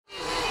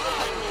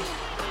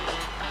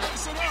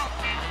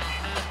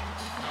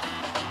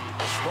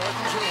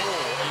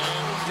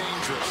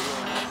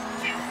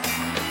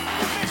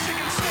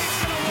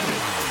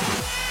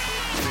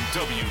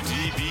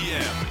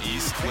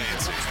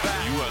Lansing.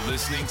 You are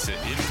listening to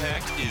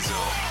Impact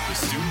Izzo, the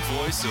student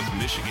voice of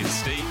Michigan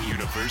State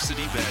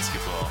University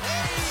basketball.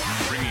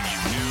 Bringing you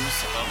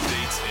news,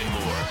 updates, and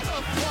more.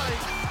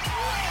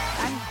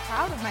 I'm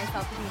proud of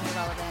myself for being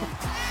irrelevant.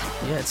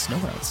 Yeah, it's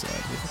snowing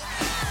outside.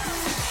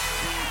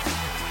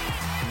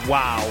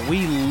 Wow,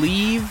 we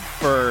leave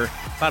for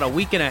about a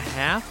week and a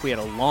half. We had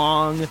a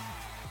long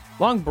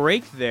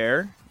break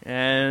there.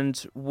 And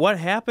what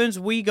happens?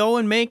 We go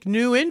and make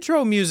new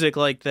intro music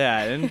like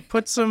that, and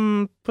put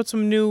some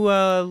new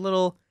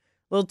little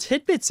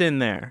tidbits in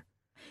there.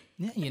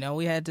 Yeah,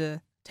 we had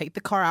to take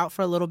the car out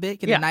for a little bit,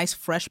 get a nice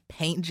fresh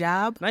paint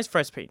job. Nice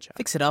fresh paint job.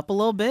 Fix it up a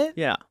little bit.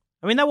 Yeah.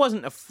 I mean, that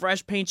wasn't a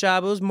fresh paint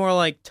job. It was more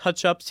like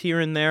touch-ups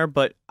here and there,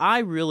 but I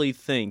really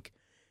think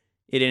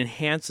it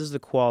enhances the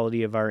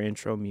quality of our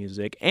intro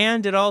music,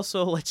 and it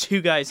also lets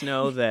you guys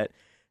know that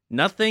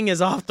nothing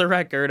is off the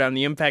record on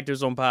the Impactor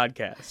Zone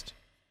podcast.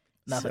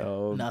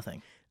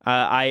 Nothing.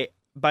 By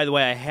the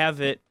way, I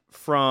have it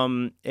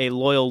from a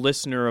loyal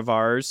listener of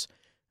ours,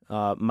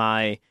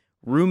 my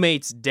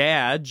roommate's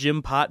dad,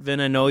 Jim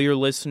Potvin. I know you're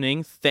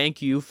listening.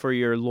 Thank you for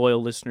your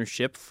loyal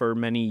listenership for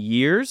many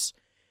years.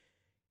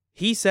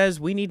 He says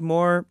we need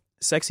more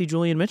sexy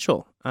Julian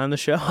Mitchell on the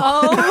show.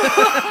 Oh,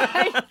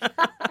 my God.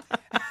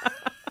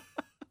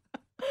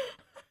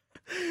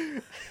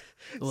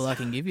 Well, I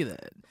can give you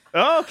that.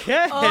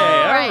 Okay, All all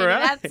right,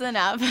 right. that's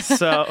enough.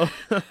 So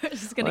We're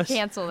just going to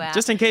cancel that.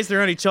 just in case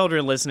there are any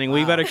children listening,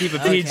 we better keep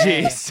it PG.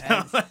 Okay.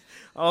 So,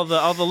 all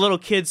the little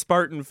kid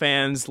Spartan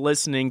fans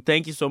listening,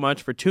 thank you so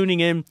much for tuning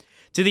in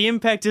to the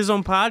Impact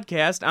Zone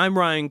podcast. I'm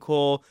Ryan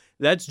Cole.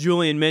 That's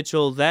Julian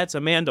Mitchell. That's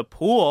Amanda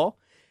Poole.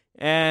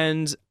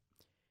 And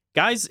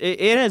guys,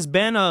 it has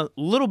been a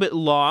little bit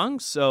long,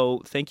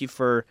 so thank you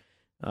for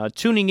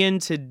tuning in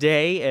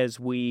today as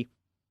we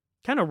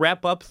kind of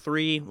wrap up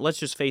 3, let's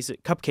just face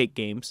it, cupcake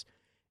games,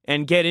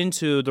 and get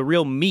into the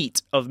real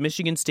meat of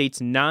Michigan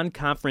State's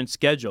non-conference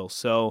schedule.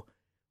 So,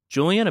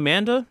 Julian,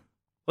 Amanda,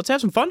 let's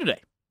have some fun today.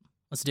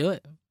 Let's do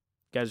it.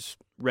 You guys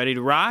ready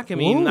to rock? I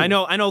mean, Ooh. I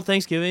know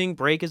Thanksgiving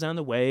break is on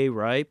the way,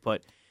 right?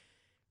 But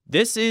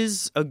this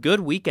is a good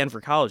weekend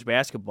for college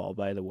basketball,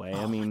 by the way.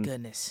 Oh, I mean, my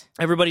goodness.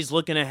 everybody's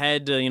looking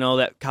ahead to,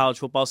 that college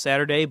football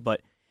Saturday, but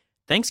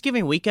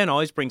Thanksgiving weekend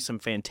always brings some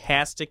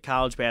fantastic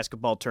college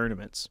basketball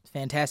tournaments.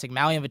 Fantastic.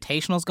 Maui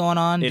Invitational's going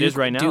on. It is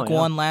right now, Duke yeah.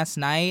 won last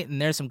night, and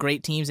there's some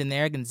great teams in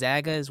there.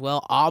 Gonzaga as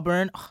well.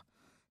 Auburn. Oh,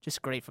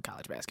 just great for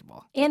college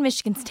basketball. And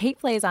Michigan State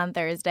plays on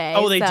Thursday.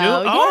 Oh, they so, do?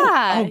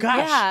 Yeah. Oh,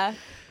 gosh. Yeah.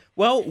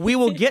 Well, we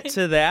will get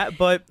to that,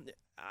 but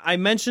I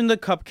mentioned the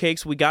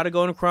cupcakes. We got to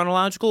go in a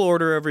chronological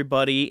order,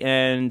 everybody,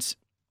 and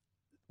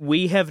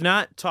we have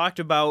not talked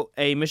about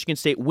a Michigan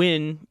State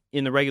win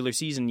in the regular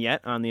season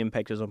yet on the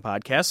Impact Zone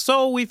podcast,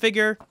 so we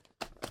figure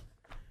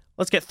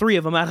let's get 3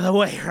 of them out of the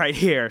way right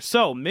here.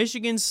 So,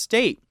 Michigan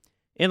State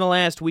in the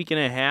last week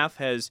and a half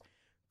has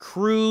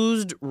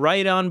cruised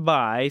right on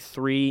by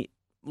 3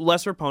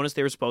 lesser opponents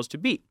they were supposed to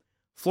beat.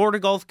 Florida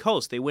Gulf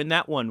Coast, they win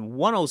that one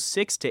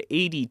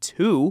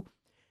 106-82.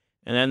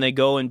 And then they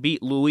go and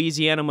beat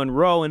Louisiana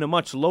Monroe in a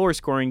much lower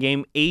scoring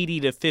game,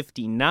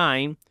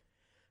 80-59.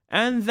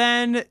 And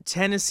then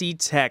Tennessee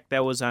Tech,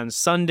 that was on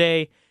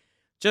Sunday,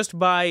 just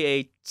by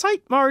a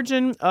tight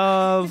margin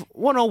of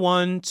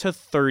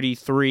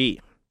 101-33.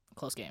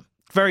 Close game.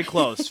 Very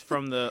close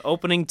from the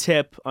opening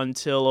tip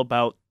until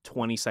about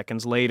 20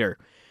 seconds later.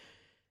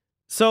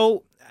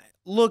 So,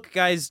 look,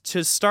 guys,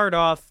 to start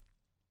off,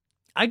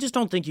 I just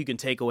don't think you can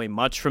take away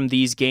much from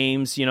these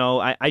games.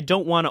 I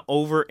don't want to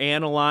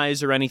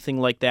overanalyze or anything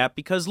like that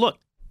because, look,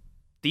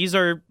 these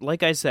are,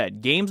 like I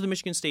said, games that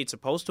Michigan State's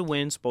supposed to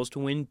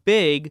win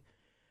big.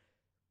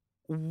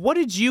 What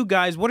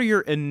are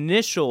your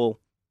initial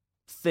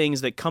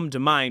things that come to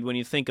mind when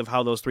you think of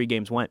how those 3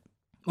 games went?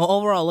 Well,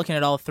 overall, looking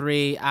at all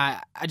 3,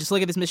 I just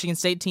look at this Michigan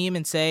State team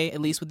and say,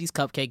 at least with these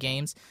cupcake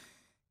games,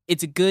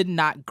 it's a good,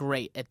 not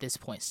great at this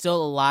point.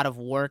 Still a lot of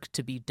work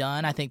to be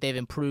done. I think they've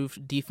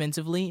improved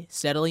defensively,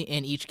 steadily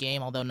in each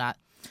game, although not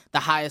the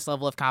highest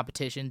level of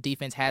competition.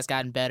 Defense has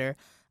gotten better.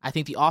 I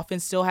think the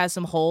offense still has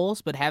some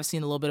holes, but have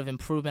seen a little bit of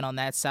improvement on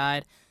that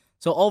side.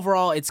 So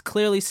overall, it's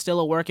clearly still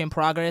a work in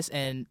progress,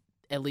 and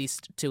at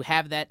least to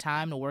have that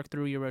time to work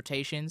through your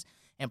rotations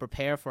and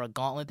prepare for a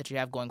gauntlet that you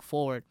have going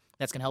forward,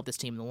 that's going to help this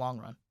team in the long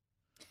run.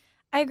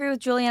 I agree with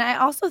Julian. I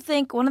also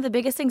think one of the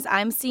biggest things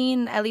I'm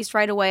seeing, at least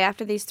right away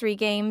after these 3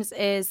 games,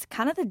 is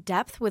kind of the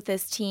depth with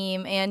this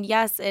team. And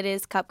yes, it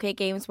is cupcake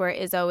games where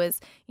Izzo is,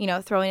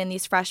 throwing in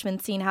these freshmen,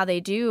 seeing how they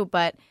do.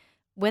 But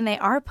when they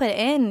are put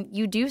in,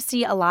 you do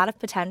see a lot of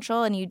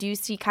potential, and you do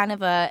see kind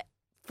of a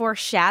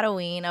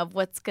foreshadowing of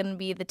what's going to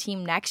be the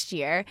team next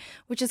year,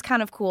 which is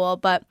kind of cool.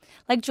 But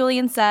like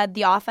Julian said,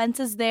 the offense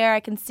is there.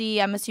 I can see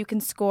MSU can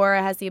score,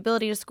 it has the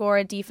ability to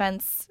score.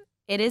 Defense,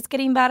 it is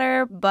getting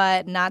better,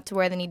 but not to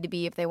where they need to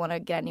be if they want to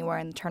get anywhere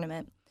in the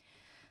tournament.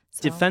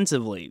 So.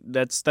 Defensively,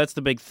 that's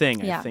the big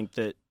thing. Yeah. I think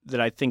that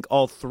I think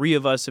all 3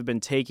 of us have been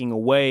taking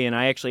away. And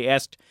I actually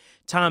asked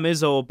Tom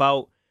Izzo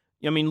about.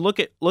 I mean, look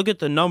at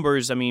the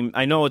numbers. I mean,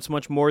 I know it's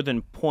much more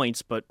than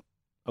points, but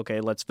okay,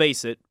 let's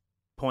face it.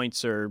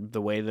 points are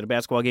the way that a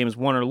basketball game is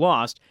won or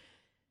lost.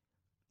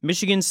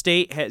 Michigan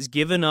State has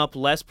given up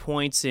less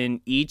points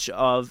in each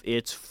of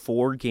its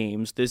 4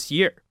 games this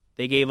year.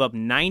 They gave up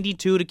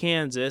 92 to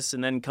Kansas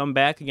and then come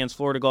back against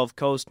Florida Gulf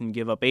Coast and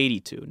give up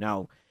 82.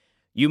 Now,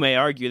 you may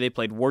argue they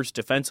played worse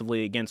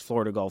defensively against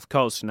Florida Gulf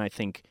Coast, and I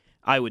think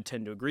I would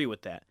tend to agree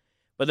with that.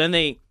 But then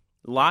they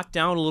lock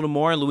down a little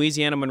more.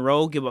 Louisiana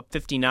Monroe give up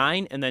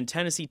 59, and then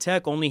Tennessee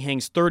Tech only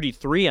hangs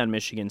 33 on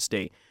Michigan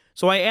State.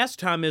 So I asked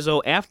Tom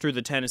Izzo after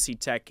the Tennessee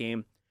Tech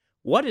game,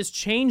 what has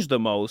changed the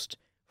most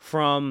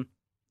from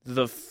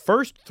the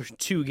first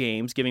 2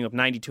 games, giving up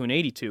 92 and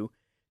 82,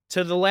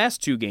 to the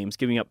last 2 games,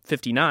 giving up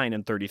 59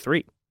 and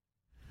 33?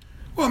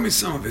 Well, I mean,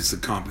 some of it's the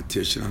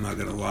competition. I'm not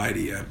going to lie to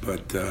you,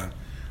 but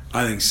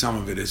I think some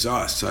of it is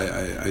us.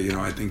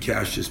 I think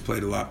Cash just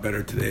played a lot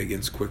better today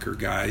against quicker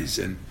guys,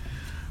 and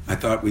I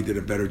thought we did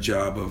a better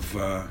job of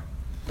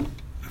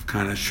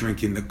kind of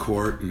shrinking the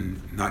court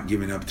and not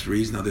giving up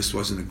threes. Now, this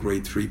wasn't a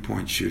great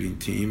three-point shooting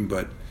team,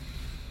 but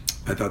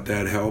I thought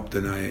that helped,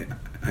 and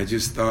I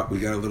just thought we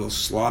got a little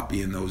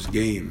sloppy in those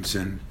games,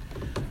 and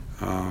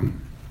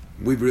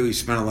we've really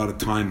spent a lot of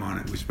time on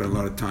it. We spent a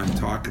lot of time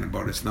talking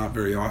about it. It's not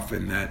very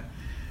often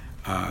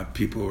that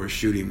people were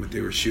shooting what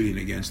they were shooting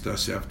against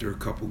us after a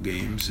couple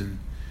games,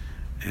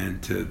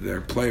 and to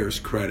their players'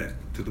 credit,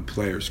 to the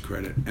players'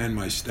 credit, and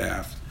my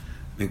staff,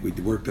 I think we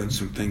worked on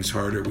some things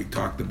harder. We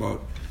talked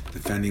about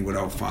defending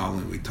without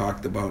fouling. We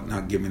talked about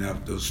not giving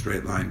up those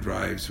straight line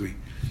drives. We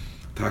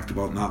talked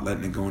about not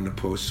letting it go in the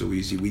post so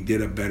easy. We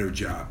did a better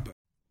job.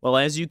 Well,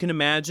 as you can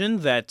imagine,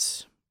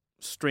 that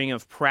string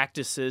of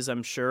practices,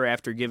 I'm sure,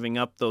 after giving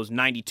up those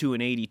 92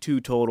 and 82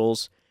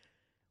 totals,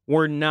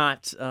 were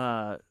not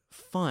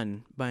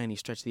fun by any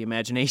stretch of the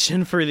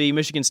imagination for the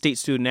Michigan State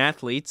student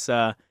athletes.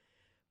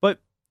 But,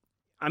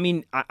 I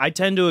mean, I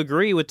tend to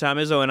agree with Tom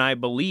Izzo, and I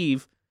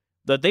believe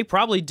that they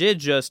probably did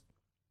just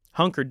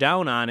hunker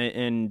down on it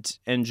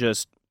and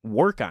just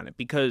work on it,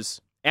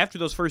 because after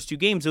those first 2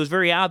 games, it was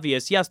very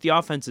obvious, yes, the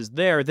offense is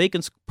there. They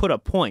can put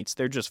up points.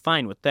 They're just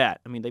fine with that.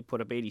 I mean, they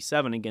put up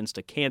 87 against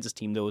a Kansas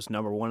team that was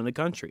 #1 in the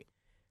country.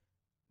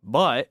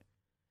 But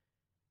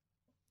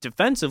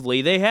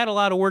defensively, they had a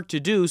lot of work to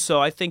do,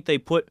 so I think they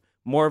put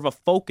more of a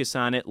focus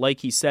on it,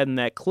 like he said in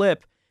that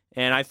clip.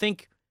 And I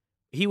think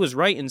he was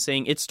right in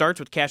saying it starts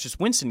with Cassius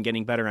Winston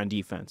getting better on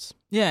defense.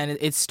 Yeah, and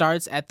it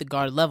starts at the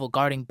guard level,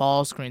 guarding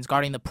ball screens,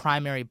 guarding the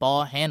primary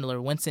ball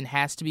handler. Winston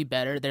has to be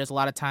better. There's a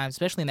lot of times,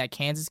 especially in that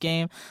Kansas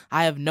game,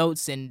 I have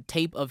notes and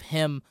tape of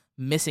him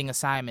missing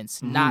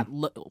assignments, not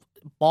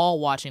ball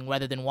watching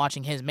rather than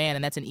watching his man,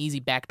 and that's an easy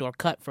backdoor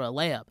cut for a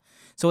layup.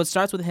 So it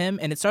starts with him,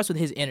 and it starts with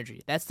his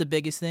energy. That's the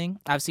biggest thing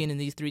I've seen in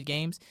these 3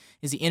 games,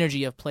 is the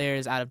energy of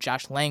players out of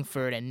Josh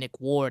Langford and Nick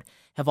Ward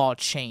have all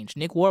changed.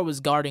 Nick Ward was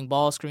guarding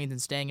ball screens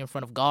and staying in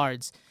front of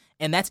guards,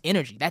 and that's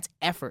energy, that's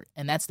effort,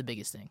 and that's the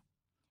biggest thing.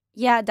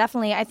 Yeah,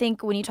 definitely. I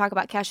think when you talk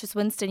about Cassius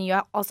Winston, you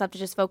also have to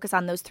just focus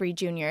on those 3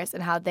 juniors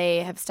and how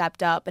they have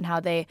stepped up and how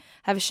they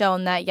have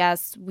shown that,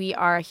 yes, we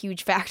are a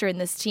huge factor in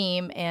this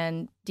team,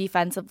 and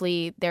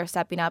defensively they're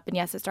stepping up. And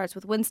yes, it starts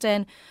with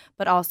Winston,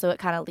 but also it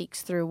kind of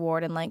leaks through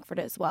Ward and Langford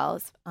as well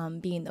as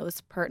being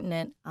those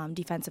pertinent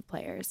defensive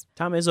players.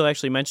 Tom Izzo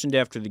actually mentioned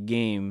after the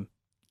game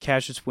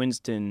Cassius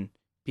Winston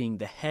being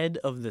the head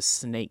of the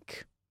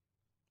snake.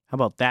 How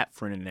about that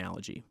for an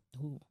analogy?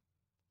 Ooh.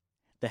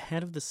 The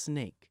head of the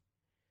snake.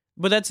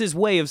 But that's his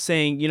way of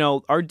saying,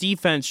 our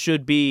defense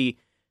should be,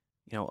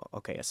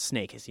 okay, a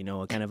snake is, a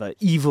kind of an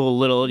evil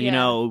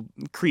little,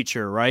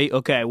 creature, right?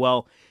 Okay,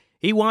 well,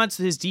 he wants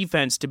his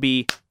defense to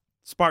be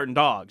Spartan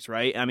dogs,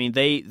 right? I mean,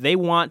 they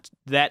want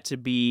that to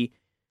be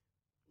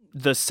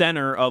the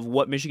center of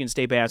what Michigan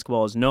State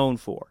basketball is known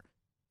for.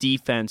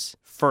 Defense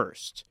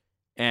first.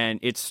 And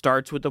it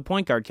starts with the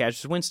point guard,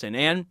 Cassius Winston.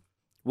 And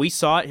we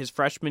saw it his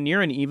freshman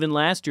year and even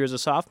last year as a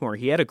sophomore.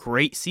 He had a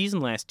great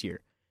season last year.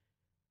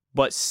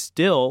 But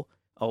still,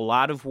 a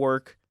lot of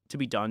work to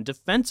be done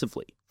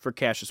defensively for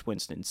Cassius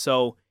Winston.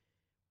 So,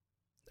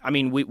 I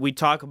mean, we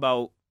talk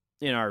about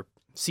in our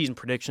season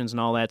predictions and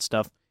all that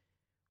stuff,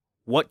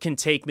 what can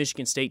take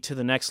Michigan State to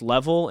the next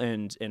level,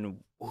 and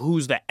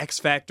who's the X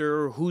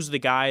factor, who's the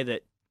guy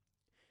that,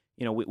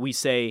 we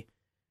say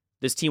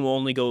this team will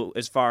only go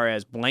as far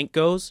as blank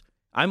goes.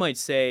 I might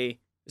say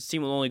this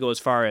team will only go as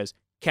far as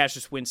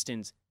Cassius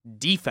Winston's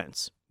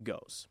defense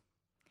goes.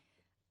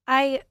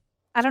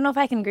 I don't know if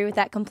I can agree with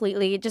that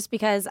completely, just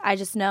because I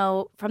just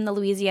know from the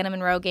Louisiana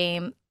Monroe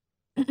game,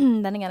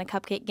 then again a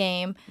Cupcake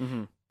game,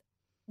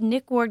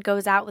 Nick Ward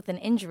goes out with an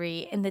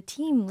injury, and the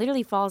team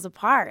literally falls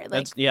apart.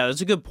 That's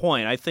a good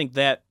point. I think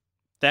that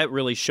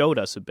really showed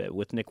us a bit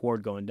with Nick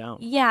Ward going down.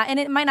 Yeah, and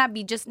it might not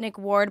be just Nick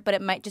Ward, but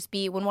it might just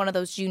be when one of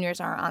those juniors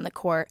are on the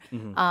court.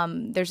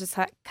 There's just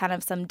kind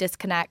of some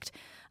disconnect.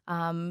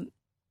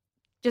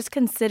 Just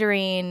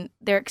considering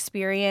their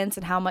experience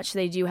and how much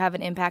they do have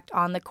an impact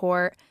on the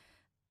court.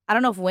 I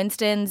don't know if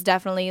Winston's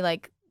definitely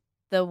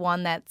the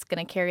one that's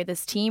going to carry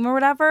this team or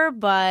whatever,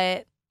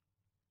 but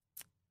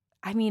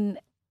I mean,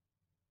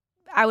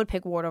 I would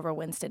pick Ward over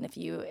Winston if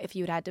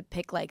you had to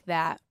pick like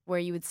that, where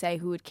you would say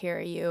who would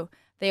carry you.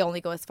 they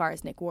only go as far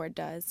as Nick Ward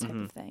does, type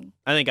of thing.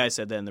 I think I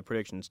said that in the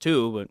predictions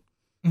too, but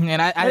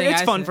And I think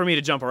it's fun for me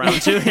to jump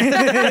around too.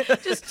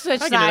 Just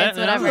switch I can do sides,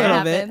 that, whatever a little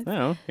happens. bit. I don't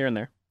know, here and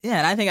there. Yeah,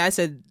 and I think I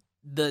said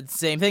the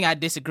same thing. I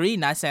disagreed,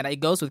 and I said it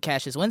goes with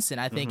Cassius Winston.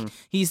 I think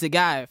he's the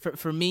guy.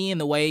 For me, in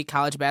the way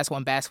college basketball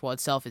and basketball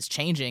itself is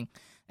changing,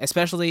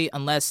 especially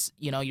unless,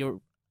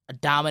 you're a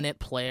dominant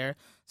player,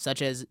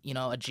 such as,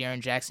 a Jaren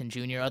Jackson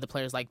Jr., other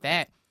players like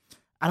that,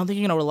 I don't think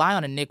you're going to rely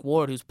on a Nick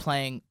Ward who's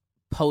playing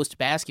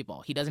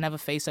post-basketball. He doesn't have a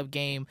face-up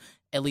game,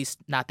 at least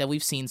not that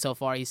we've seen so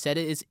far. He said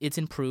it's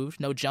improved,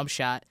 no jump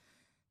shot.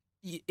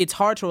 It's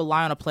hard to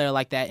rely on a player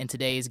like that in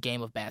today's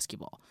game of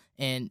basketball.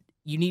 And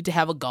you need to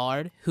have a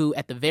guard who,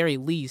 at the very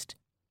least,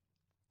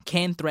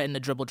 can threaten the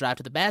dribble drive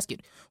to the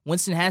basket.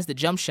 Winston has the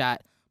jump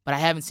shot, but I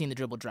haven't seen the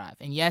dribble drive.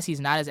 And yes, he's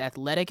not as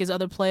athletic as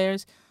other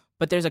players,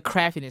 but there's a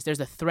craftiness,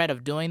 there's a threat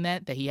of doing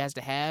that he has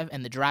to have,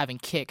 and the drive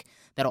and kick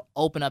that'll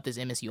open up this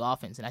MSU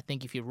offense. And I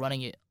think if you're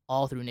running it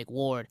all through Nick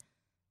Ward,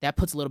 that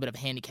puts a little bit of a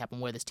handicap on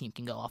where this team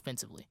can go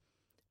offensively.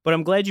 But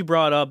I'm glad you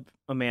brought up,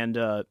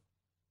 Amanda,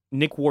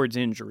 Nick Ward's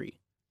injury.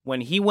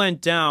 When he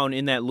went down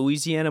in that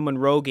Louisiana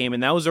Monroe game,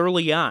 and that was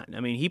early on. I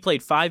mean, he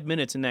played 5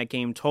 minutes in that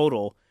game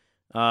total,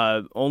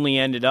 only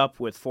ended up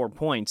with 4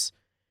 points.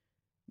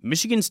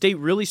 Michigan State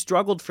really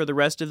struggled for the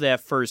rest of that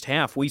first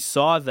half. We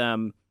saw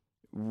them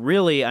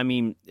really,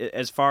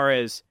 as far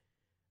as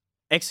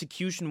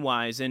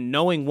execution-wise and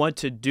knowing what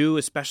to do,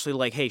 especially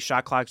like, hey,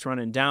 shot clock's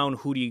running down,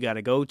 who do you got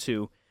to go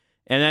to?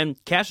 And then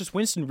Cassius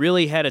Winston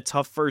really had a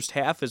tough first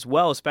half as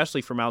well,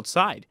 especially from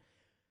outside.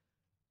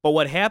 But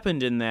what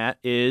happened in that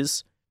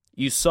is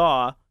you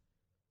saw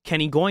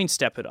Kenny Goins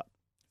step it up.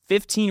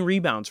 15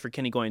 rebounds for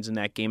Kenny Goins in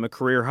that game, a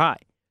career high.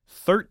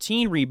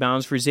 13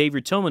 rebounds for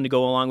Xavier Tillman to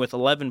go along with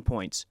 11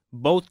 points,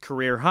 both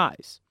career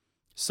highs.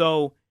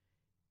 So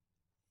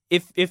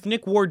if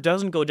Nick Ward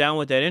doesn't go down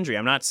with that injury,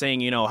 I'm not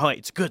saying, hey,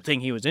 it's a good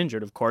thing he was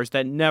injured, of course.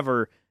 You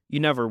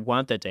never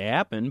want that to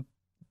happen.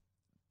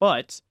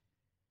 But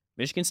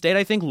Michigan State,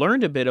 I think,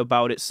 learned a bit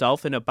about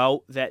itself and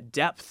about that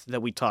depth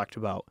that we talked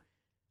about.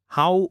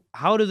 How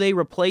do they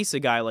replace a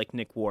guy like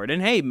Nick Ward?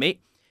 And hey,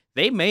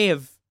 they may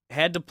have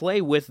had to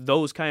play with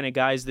those kind of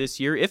guys this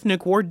year if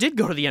Nick Ward did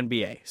go to the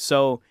NBA.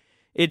 So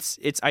it's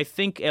I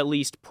think at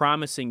least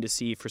promising to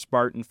see for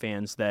Spartan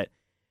fans that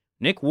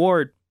Nick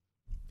Ward,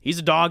 he's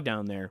a dog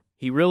down there.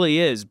 He really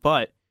is.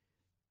 But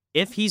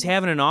if he's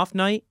having an off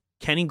night,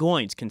 Kenny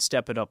Goins can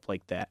step it up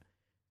like that.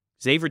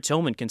 Xavier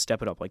Tillman can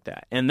step it up like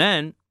that. And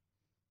then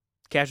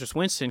Cassius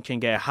Winston can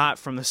get hot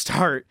from the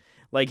start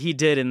like he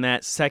did in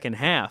that second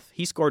half.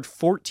 He scored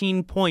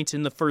 14 points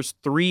in the first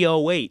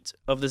 3:08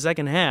 of the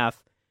second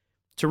half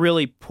to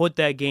really put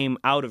that game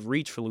out of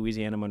reach for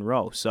Louisiana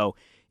Monroe. So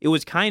it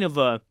was kind of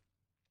a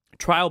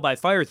trial by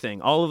fire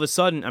thing. All of a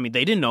sudden,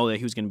 they didn't know that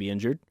he was going to be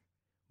injured,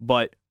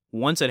 but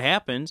once it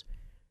happened,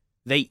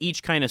 they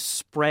each kind of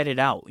spread it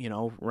out,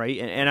 right?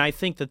 And I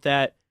think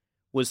that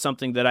was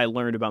something that I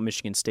learned about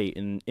Michigan State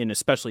in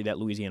especially that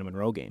Louisiana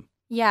Monroe game.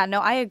 Yeah, no,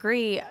 I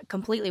agree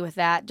completely with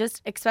that.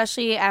 Just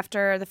especially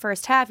after the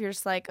first half, you're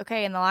just like,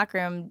 okay, in the locker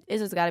room,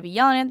 Izzo's got to be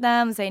yelling at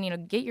them,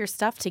 saying, get your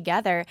stuff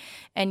together.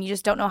 And you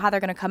just don't know how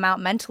they're going to come out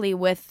mentally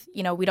with,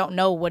 we don't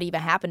know what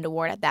even happened to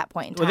Ward at that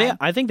point in time. Well,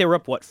 I think they were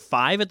up,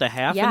 5 at the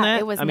half in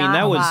that? It was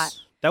not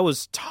that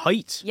was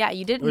tight. Yeah,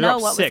 you didn't know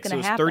what was going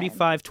to happen. It was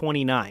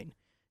 35-29.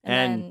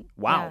 And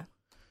wow.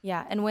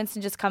 Yeah, and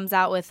Winston just comes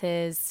out with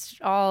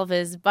all of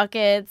his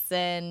buckets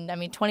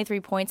and 23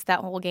 points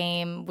that whole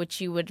game, which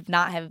you would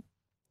not have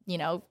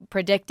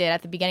predicted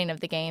at the beginning of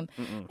the game.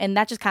 Mm-mm. And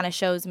that just kind of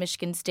shows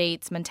Michigan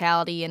State's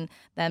mentality and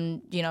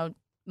them,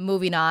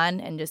 moving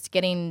on and just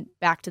getting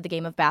back to the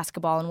game of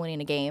basketball and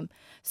winning a game.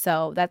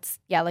 So that's,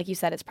 like you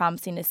said, it's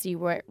promising to see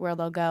where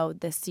they'll go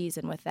this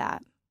season with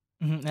that.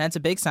 Mm-hmm. And that's a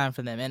big sign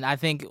for them. And I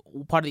think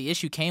part of the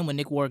issue came when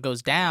Nick Ward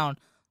goes down.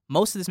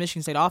 Most of this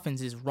Michigan State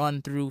offense is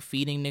run through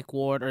feeding Nick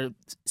Ward or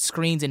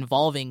screens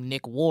involving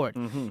Nick Ward.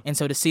 Mm-hmm. And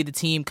so to see the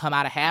team come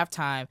out of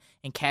halftime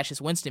and Cassius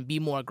Winston be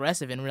more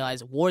aggressive and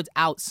realize Ward's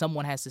out,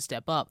 someone has to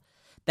step up.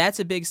 That's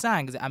a big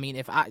sign because,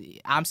 if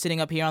I'm sitting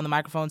up here on the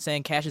microphone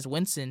saying Cassius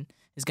Winston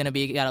is going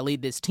to got to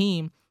lead this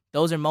team,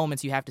 those are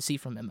moments you have to see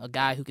from him. A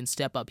guy who can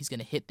step up, he's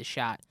going to hit the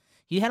shot.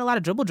 He had a lot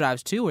of dribble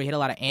drives too where he had a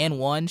lot of and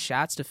one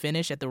shots to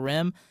finish at the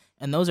rim,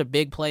 and those are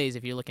big plays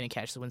if you're looking at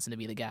Cassius Winston to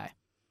be the guy.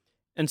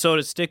 And so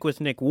to stick with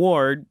Nick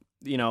Ward,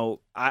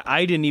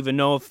 I didn't even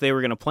know if they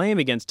were going to play him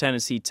against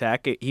Tennessee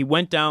Tech. He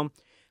went down,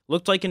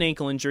 looked like an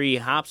ankle injury. He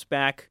hops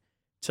back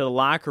to the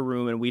locker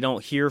room, and we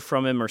don't hear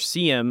from him or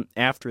see him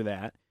after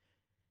that.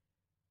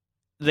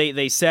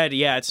 They said,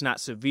 it's not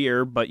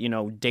severe, but,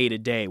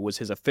 day-to-day was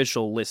his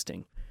official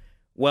listing.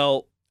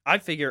 Well, I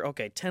figure,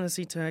 okay,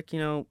 Tennessee Tech,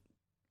 do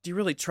you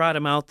really trot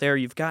him out there?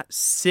 You've got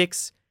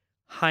 6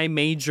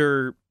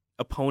 high-major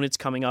opponents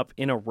coming up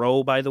in a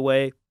row, by the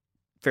way.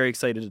 Very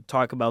excited to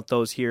talk about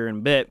those here in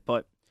a bit,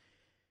 but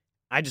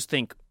I just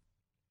think,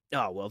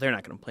 they're not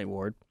going to play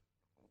Ward.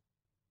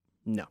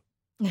 No.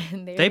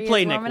 They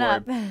play Nick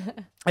Ward.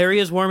 There he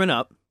is warming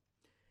up.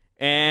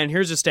 And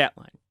here's a stat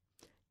line.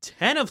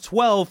 10 of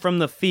 12 from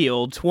the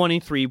field,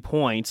 23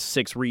 points,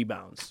 6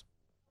 rebounds.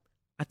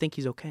 I think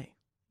he's okay.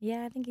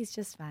 Yeah, I think he's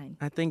just fine.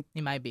 I think He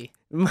might be.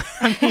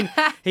 I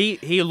mean,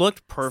 he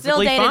looked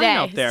perfectly day to fine day.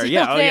 out there. Still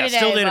Yeah, day to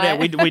still day, day to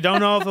day. but- We don't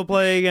know if he'll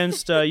play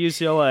against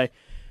UCLA.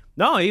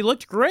 No, he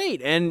looked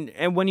great.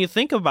 And when you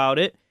think about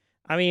it,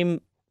 I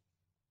mean,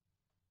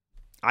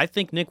 I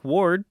think Nick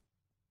Ward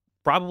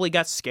probably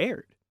got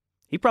scared.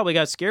 He probably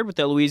got scared with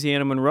that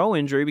Louisiana Monroe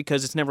injury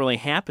because it's never really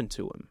happened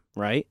to him,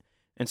 right?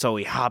 And so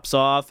he hops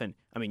off, and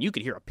I mean, you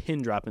could hear a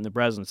pin drop in the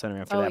Breslin Center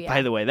after Oh, that. yeah.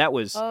 By the way, that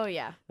was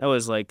Yeah.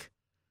 like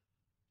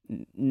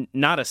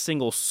not a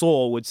single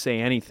soul would say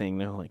anything.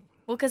 They're like,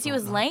 Well, because he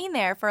was laying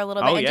there for a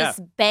little bit Oh, and yeah.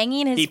 just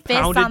banging his He fist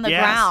pounded- on the yes,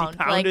 he ground,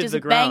 like pounded just the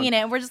ground. banging it.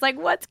 And we're just like,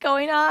 what's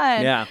going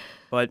on? yeah.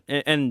 But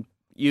and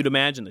you'd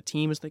imagine the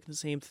team is thinking the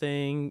same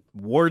thing.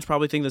 Ward's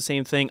probably thinking the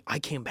same thing. I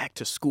came back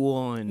to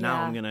school, and now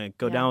Yeah. I'm gonna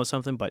go Yeah. down with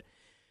something. But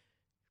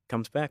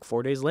comes back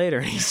 4 days later,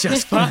 and he's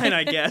just fine,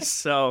 I guess.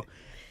 So,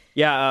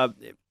 yeah,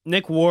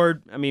 Nick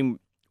Ward. I mean,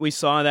 we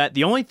saw that.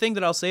 The only thing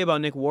that I'll say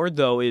about Nick Ward,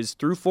 though, is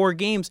through 4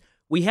 games,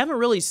 we haven't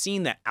really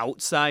seen the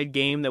outside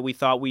game that we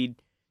thought we'd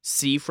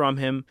see from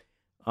him.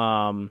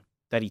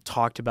 That he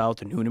talked about,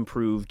 the new and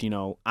improved,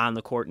 on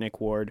the court Nick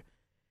Ward.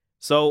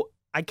 So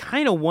I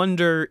kind of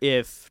wonder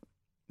if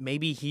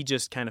maybe he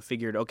just kind of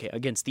figured, okay,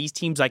 against these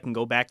teams I can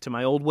go back to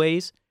my old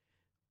ways,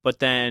 but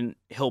then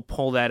he'll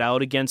pull that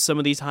out against some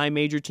of these high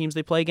major teams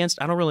they play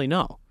against. I don't really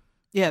know.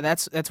 Yeah,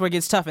 that's where it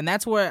gets tough, and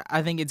that's where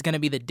I think it's going to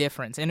be the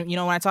difference. And, when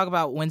I talk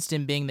about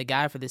Winston being the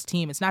guy for this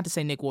team, it's not to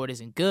say Nick Ward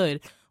isn't good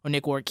or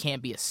Nick Ward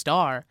can't be a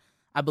star.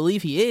 I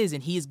believe he is,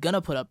 and he's going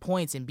to put up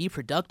points and be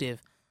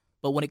productive.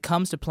 But when it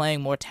comes to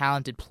playing more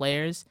talented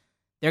players,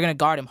 they're going to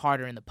guard him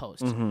harder in the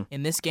post. Mm-hmm.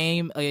 In this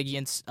game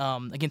against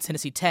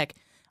Tennessee Tech,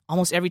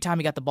 almost every time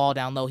he got the ball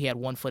down low, he had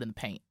 1 foot in the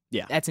paint.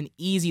 Yeah. That's an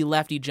easy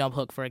lefty jump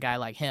hook for a guy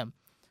like him.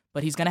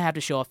 But he's going to have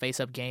to show a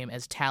face-up game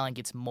as talent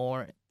gets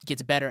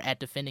better at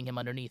defending him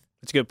underneath.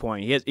 That's a good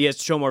point. He has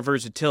to show more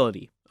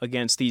versatility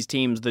against these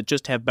teams that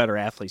just have better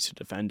athletes to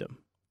defend him.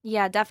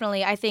 Yeah,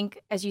 definitely. I think,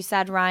 as you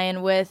said,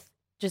 Ryan, with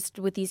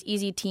these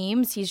easy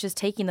teams, he's just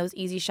taking those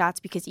easy shots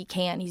because he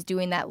can. He's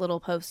doing that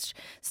little post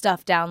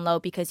stuff down low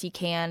because he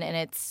can, and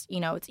it's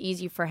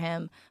easy for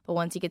him. But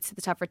once he gets to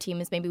the tougher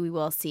teams, maybe we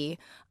will see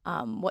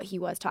what he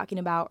was talking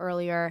about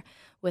earlier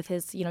with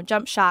his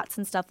jump shots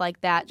and stuff like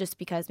that. Just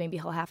because maybe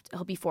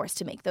he'll be forced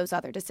to make those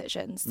other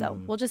decisions. So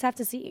we'll just have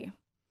to see.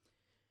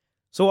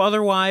 So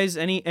otherwise,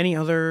 any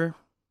other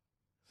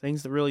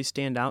things that really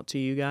stand out to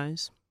you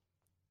guys?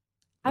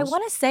 I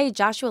want to say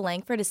Joshua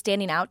Langford is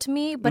standing out to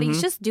me, but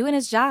he's just doing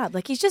his job.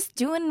 Like, he's just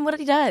doing what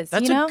he does.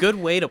 That's a good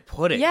way to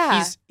put it.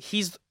 Yeah.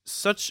 He's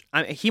such.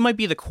 He might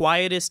be the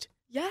quietest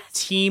Yes.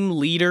 team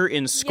leader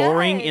in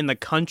scoring Yes. in the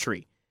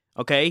country.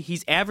 Okay,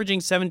 he's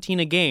averaging 17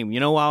 a game. You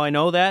know how I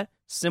know that?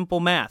 Simple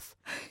math.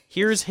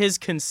 Here's his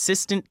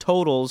consistent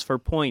totals for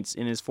points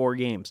in his 4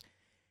 games: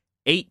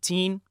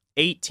 18,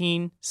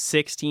 18,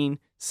 16,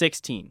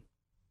 16.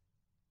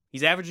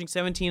 He's averaging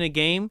 17 a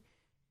game.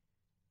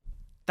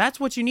 That's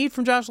what you need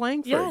from Josh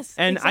Langford. Yes,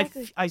 and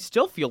exactly. I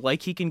still feel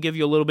like he can give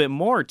you a little bit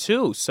more,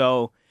 too.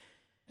 So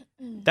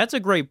that's a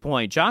great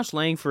point. Josh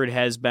Langford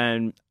has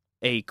been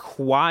a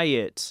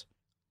quiet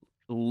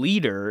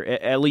leader,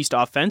 at least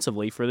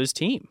offensively, for this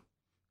team.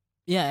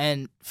 Yeah,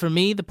 and for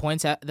me, the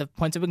points have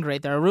been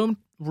great. There are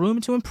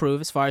room to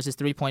improve as far as his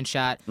 3-point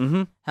shot.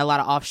 Mm-hmm. Had a lot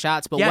of off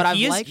shots, but Yeah, what I've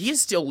he liked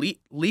is still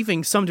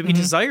leaving some to be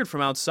desired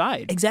from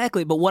outside.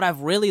 exactly. But what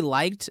I've really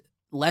liked,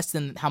 less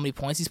than how many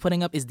points he's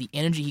putting up, is the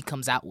energy he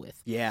comes out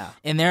with. Yeah.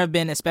 And there have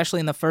been, especially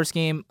in the first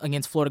game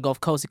against Florida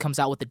Gulf Coast, he comes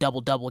out with the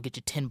double-double, get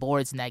you 10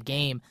 boards in that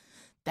game.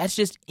 That's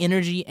just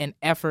energy and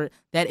effort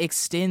that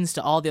extends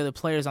to all the other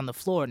players on the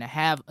floor. And to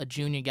have a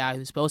junior guy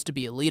who's supposed to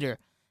be a leader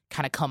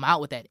kind of come out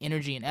with that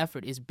energy and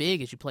effort is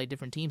big as you play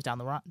different teams down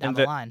the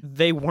line.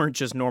 They weren't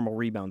just normal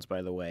rebounds,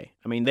 by the way.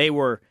 I mean, they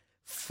were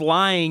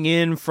flying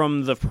in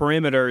from the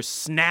perimeter,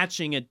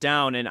 snatching it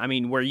down, and I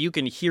mean, where you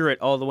can hear it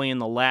all the way in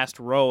the last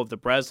row of the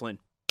Breslin,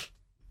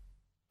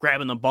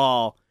 grabbing the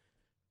ball,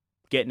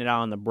 getting it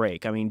out on the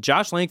break. I mean,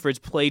 Josh Langford's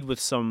played with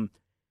some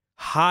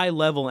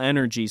high-level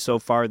energy so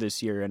far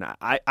this year, and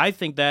I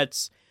think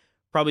that's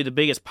probably the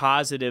biggest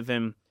positive,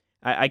 and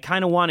I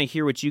kind of want to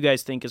hear what you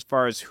guys think as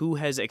far as who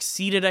has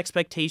exceeded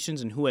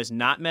expectations and who has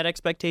not met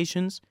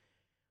expectations.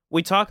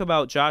 We talk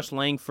about Josh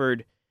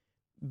Langford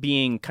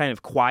being kind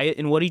of quiet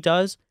in what he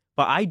does,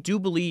 but I do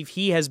believe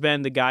he has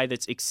been the guy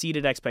that's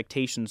exceeded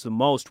expectations the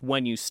most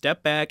when you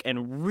step back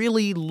and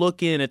really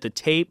look in at the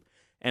tape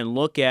and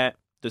look at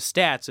the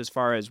stats as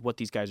far as what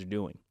these guys are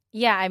doing.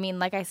 Yeah, I mean,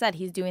 like I said,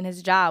 he's doing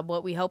his job.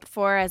 What we hoped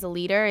for as a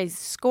leader is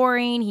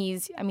scoring.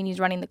 He's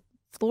running the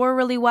floor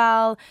really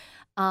well.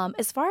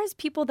 As far as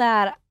people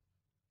that,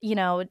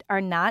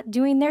 are not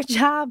doing their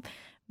job,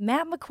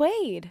 Matt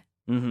McQuaid.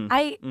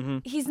 Mm-hmm.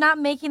 He's not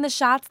making the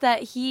shots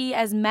that he,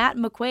 as Matt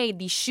McQuaid,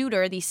 the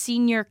shooter, the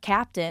senior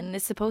captain,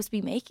 is supposed to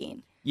be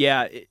making.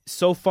 Yeah,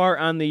 so far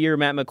on the year,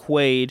 Matt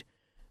McQuaid,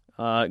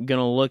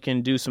 gonna look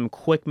and do some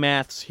quick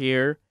maths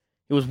here.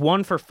 It was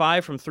 1 for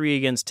 5 from 3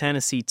 against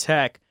Tennessee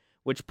Tech,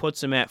 which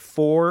puts him at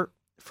 4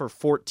 for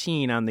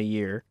 14 on the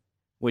year,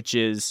 which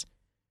is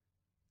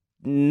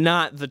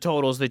not the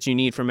totals that you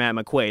need from Matt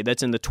McQuaid.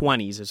 That's in the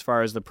 20s as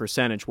far as the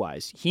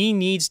percentage-wise. He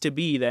needs to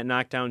be that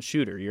knockdown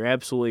shooter. You're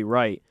absolutely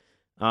right.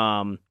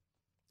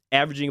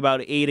 Averaging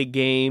about 8 a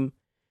game.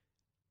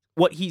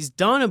 What he's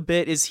done a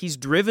bit is he's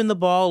driven the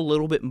ball a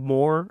little bit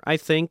more, I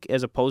think,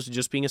 as opposed to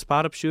just being a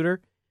spot-up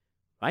shooter.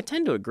 I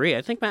tend to agree.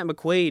 I think Matt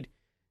McQuaid,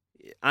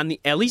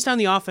 at least on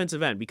the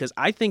offensive end, because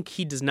I think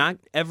he does not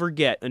ever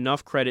get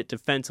enough credit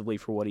defensively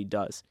for what he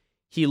does.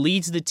 He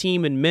leads the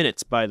team in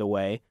minutes, by the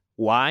way.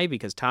 Why?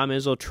 Because Tom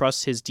Izzo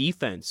trusts his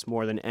defense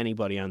more than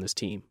anybody on this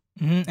team.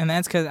 Mm-hmm. And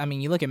that's because,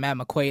 you look at Matt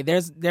McQuaid.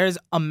 There's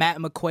a Matt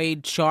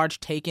McQuaid charge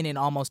taken in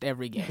almost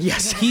every game.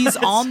 Yes. He's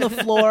on the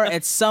floor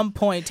at some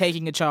point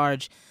taking a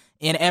charge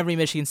in every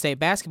Michigan State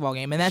basketball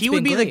game, and that's he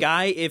would be great. the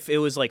guy if it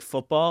was like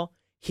football.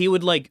 He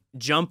would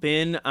jump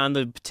in on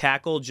the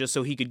tackle just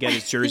so he could get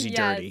his jersey Yes.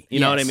 dirty. You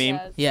know what I mean?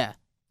 Yes. Yeah.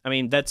 I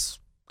mean that's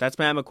Matt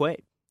McQuaid.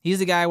 He's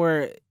the guy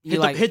where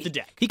you Hit the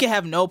deck. He could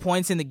have no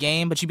points in the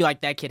game, but you'd be like,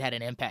 that kid had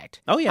an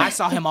impact. Oh, yeah. I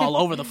saw him all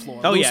over the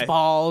floor. Oh, Loose yeah.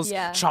 balls,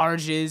 Yeah.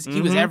 charges. He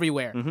was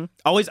everywhere. Mm-hmm.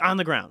 Always on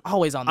the ground.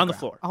 Always on the the ground.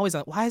 floor. Always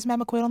on. Why is Matt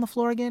McQuaid on the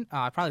floor again? Oh,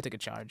 I probably took a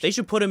charge. They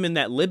should put him in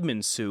that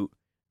Libman suit.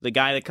 The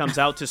guy that comes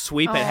out to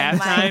sweep Oh, at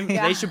my halftime.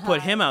 God. They should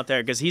put him out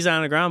there because he's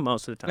on the ground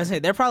most of the I time. say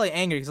they're probably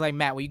angry because, like,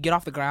 Matt, will you get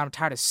off the ground? I'm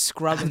tired of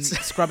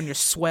scrubbing your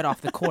sweat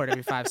off the court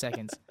every 5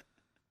 seconds.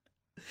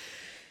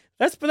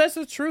 That's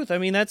the truth. I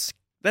mean, that's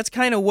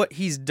kind of what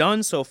he's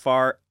done so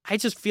far. I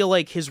just feel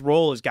like his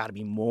role has got to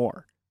be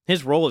more.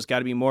 His role has got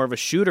to be more of a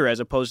shooter as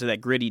opposed to that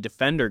gritty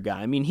defender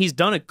guy. I mean, he's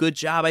done a good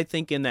job, I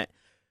think, in that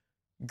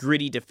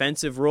gritty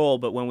defensive role.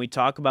 But when we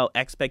talk about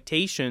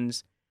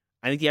expectations,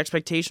 I think the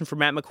expectation for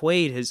Matt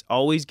McQuaid is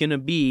always going to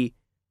be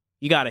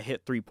you got to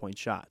hit 3-point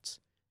shots.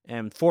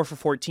 And 4 for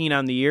 14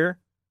 on the year,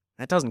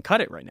 that doesn't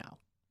cut it right now.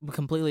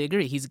 Completely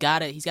agree. He's got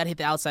to hit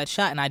the outside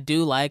shot, and I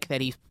do like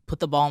that he's put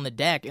the ball on the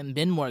deck and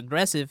been more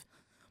aggressive.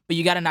 But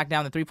you got to knock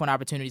down the 3-point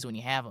opportunities when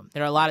you have them.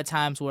 There are a lot of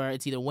times where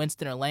it's either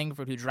Winston or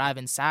Langford who drive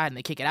inside and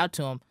they kick it out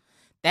to him.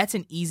 That's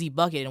an easy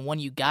bucket and one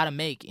you got to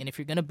make. And if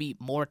you're going to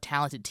beat more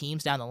talented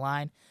teams down the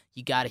line,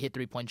 you got to hit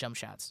 3-point jump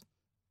shots.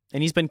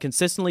 And he's been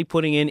consistently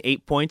putting in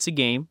 8 points a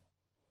game.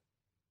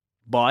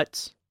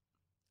 But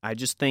I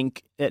just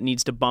think it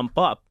needs to bump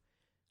up.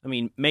 I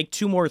mean, make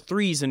 2 more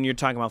threes and you're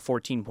talking about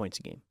 14 points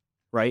a game,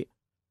 right?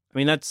 I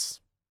mean, that's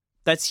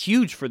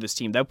huge for this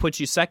team. That puts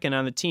you second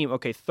on the team.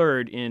 Okay,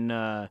 third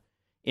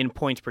in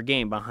points per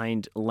game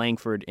behind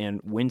Langford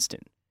and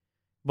Winston.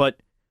 But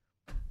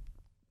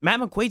Matt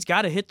McQuaid's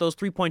got to hit those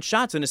 3-point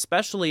shots, and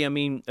especially, I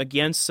mean,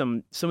 against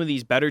some of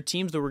these better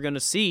teams that we're going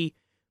to see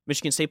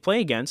Michigan State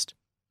play against.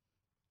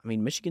 I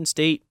mean, Michigan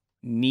State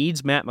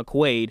needs Matt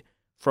McQuaid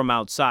from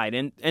outside.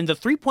 And the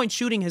 3-point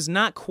shooting has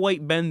not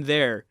quite been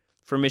there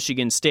for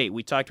Michigan State.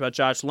 We talked about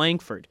Josh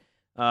Langford.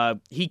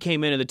 He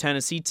came into the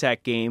Tennessee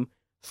Tech game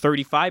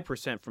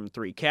 35% from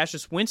 3.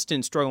 Cassius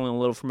Winston struggling a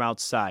little from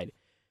outside.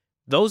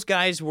 Those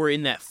guys were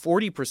in that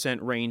 40%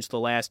 range the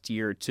last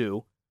year or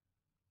two.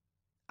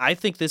 I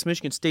think this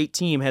Michigan State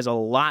team has a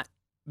lot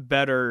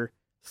better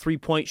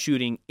 3-point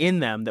shooting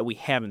in them that we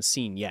haven't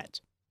seen yet.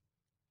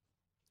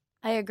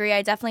 I agree.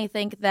 I definitely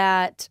think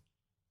that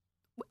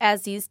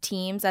as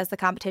the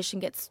competition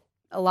gets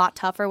a lot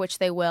tougher, which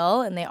they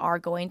will, and they are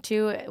going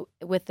to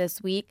with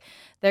this week,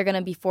 they're going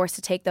to be forced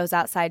to take those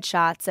outside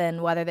shots,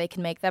 and whether they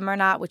can make them or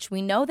not, which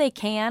we know they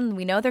can.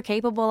 We know they're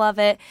capable of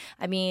it.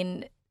 I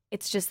mean,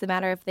 it's just a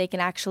matter if they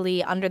can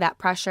actually, under that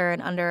pressure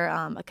and under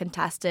a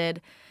contested,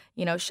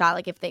 shot,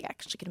 like if they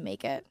actually can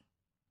make it.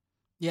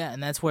 Yeah,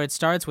 and that's where it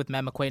starts with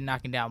Matt McQuaid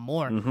knocking down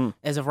more. Mm-hmm.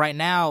 As of right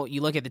now,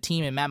 you look at the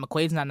team and Matt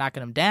McQuaid's not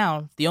knocking them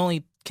down. The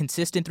only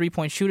consistent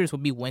 3-point shooters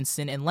would be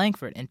Winston and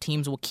Langford, and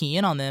teams will key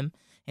in on them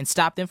and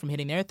stop them from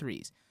hitting their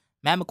threes.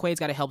 Matt McQuaid's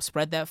got to help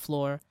spread that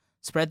floor,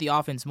 spread the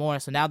offense more,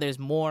 so now there's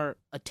more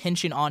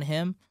attention on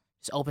him.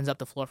 Just opens up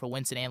the floor for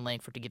Winston and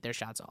Langford to get their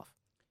shots off.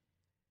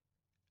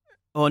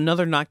 Oh,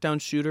 another knockdown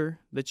shooter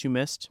that you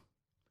missed?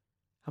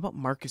 How about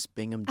Marcus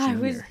Bingham Jr.? I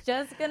was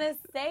just going to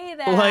say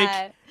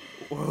that.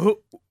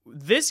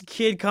 This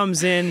kid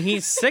comes in,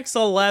 he's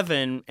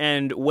 6'11"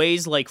 and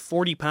weighs like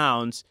 40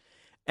 pounds.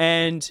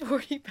 And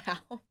 40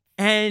 pounds.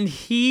 And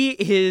he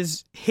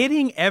is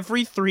hitting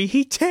every 3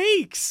 he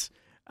takes.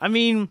 I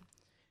mean,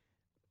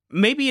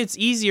 maybe it's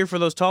easier for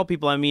those tall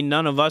people. I mean,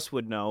 none of us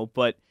would know,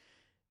 but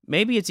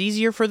maybe it's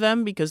easier for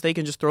them because they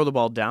can just throw the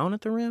ball down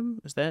at the rim.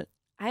 Is that?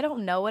 I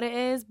don't know what it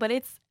is, but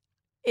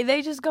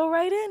they just go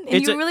right in,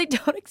 and you really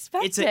don't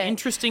expect it. It's an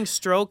interesting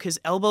stroke. His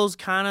elbow's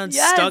kind of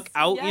stuck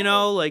out,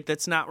 yes. like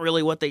that's not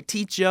really what they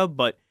teach you,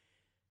 but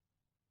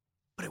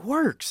it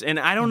works. And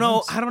I don't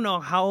know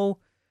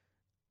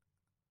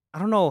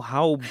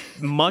how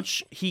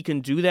much he can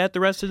do that the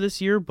rest of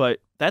this year, but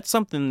that's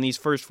something in these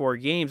first 4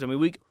 games. I mean,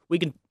 we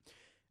can.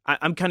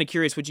 I'm kind of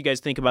curious what you guys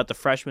think about the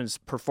freshmen's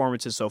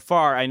performances so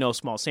far. I know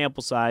small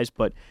sample size,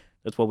 but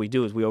that's what we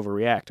do is we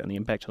overreact on the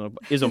Impact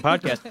Izzo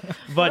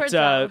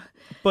podcast.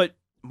 But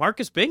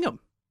Marcus Bingham,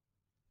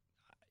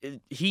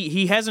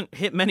 he hasn't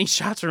hit many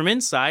shots from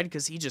inside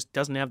because he just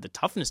doesn't have the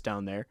toughness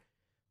down there,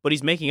 but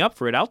he's making up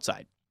for it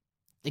outside.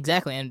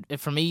 Exactly, and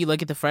for me, you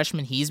look at the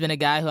freshman, he's been a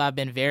guy who I've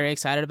been very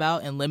excited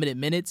about in limited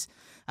minutes.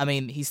 I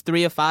mean, he's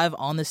 3 of 5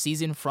 on the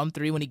season from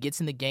 3 when he gets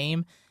in the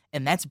game,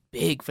 and that's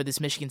big for this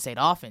Michigan State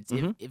offense.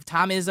 Mm-hmm. If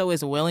Tom Izzo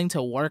is willing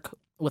to work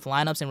with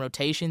lineups and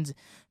rotations,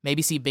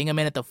 maybe see Bingham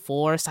in at the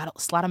 4,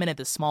 slot him in at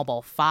the small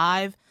ball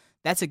 5,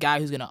 that's a guy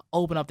who's going to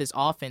open up this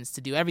offense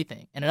to do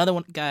everything. And another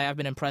one guy I've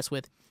been impressed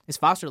with is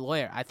Foster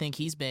Loyer. I think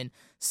he's been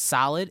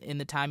solid in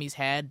the time he's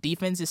had.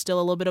 Defense is still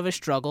a little bit of a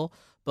struggle,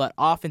 but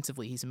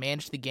offensively, he's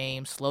managed the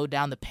game, slowed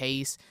down the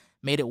pace,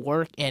 made it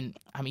work. And,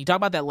 I mean, you talk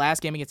about that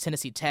last game against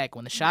Tennessee Tech.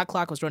 When the shot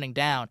clock was running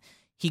down,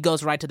 he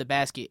goes right to the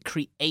basket,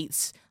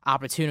 creates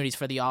opportunities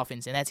for the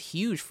offense. And that's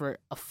huge for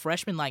a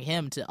freshman like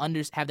him to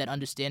have that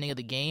understanding of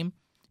the game.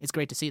 It's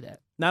great to see that.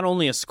 Not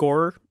only a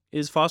scorer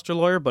is Foster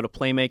Loyer, but a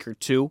playmaker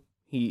too.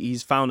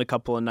 He's found a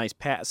couple of nice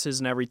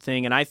passes and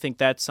everything, and I think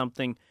that's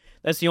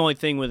the only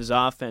thing with his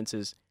offense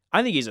is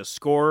I think he's a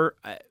scorer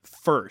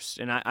first,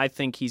 and I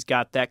think he's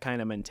got that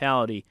kind of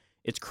mentality.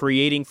 It's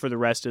creating for the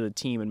rest of the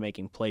team and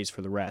making plays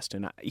for the rest,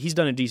 and he's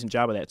done a decent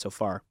job of that so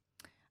far.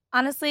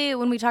 Honestly,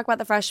 when we talk about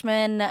the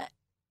freshmen,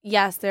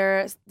 yes,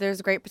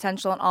 there's great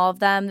potential in all of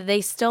them. They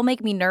still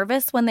make me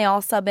nervous when they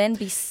all sub in,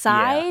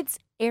 besides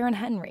Aaron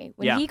Henry.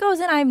 When he goes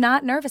in, I'm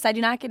not nervous. I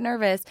do not get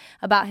nervous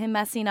about him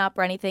messing up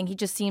or anything. He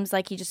just seems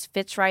like he just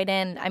fits right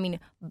in. I mean,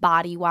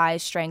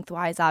 body-wise,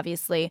 strength-wise,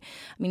 obviously.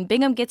 I mean,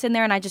 Bingham gets in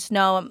there, and I just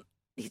know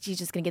he's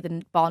just going to get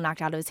the ball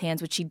knocked out of his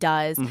hands, which he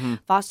does. Mm-hmm.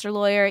 Foster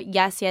Loyer,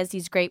 yes, he has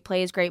these great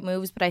plays, great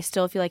moves, but I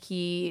still feel like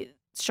he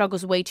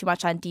struggles way too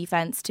much on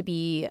defense to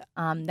be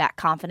that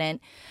confident.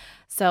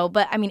 So,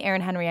 but, I mean, Aaron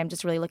Henry, I'm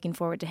just really looking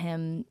forward to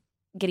him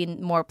getting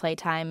more play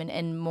time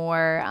and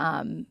more,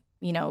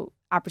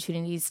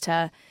 opportunities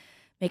to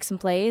make some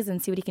plays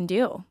and see what he can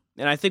do.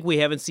 And I think we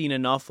haven't seen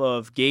enough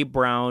of Gabe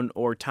Brown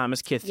or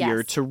Thomas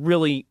Kithier to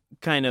really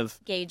kind of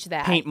gauge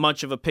that, paint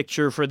much of a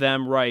picture for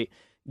them, right?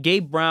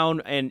 Gabe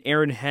Brown and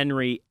Aaron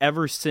Henry,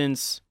 ever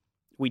since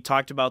we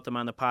talked about them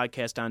on the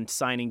podcast on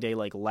signing day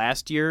like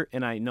last year,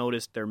 and I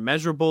noticed their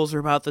measurables are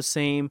about the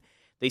same.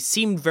 They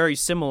seemed very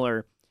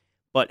similar,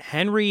 but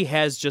Henry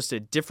has just a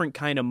different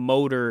kind of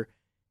motor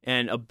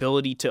and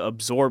ability to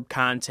absorb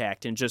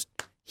contact and just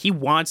he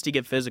wants to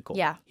get physical.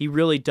 Yeah. He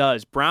really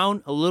does.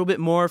 Brown, a little bit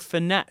more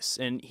finesse,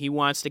 and he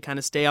wants to kind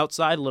of stay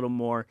outside a little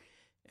more.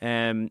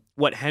 And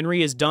what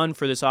Henry has done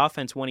for this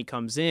offense when he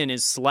comes in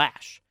is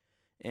slash.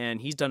 And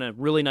he's done a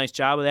really nice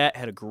job of that,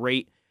 had a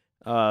great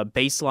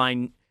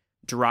baseline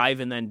drive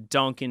and then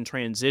dunk in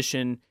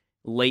transition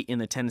late in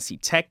the Tennessee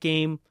Tech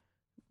game.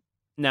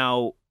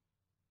 Now,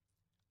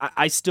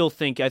 I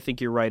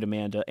think you're right,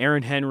 Amanda.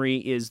 Aaron Henry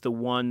is the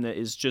one that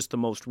is just the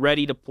most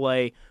ready to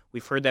play.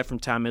 We've heard that from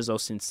Tom Izzo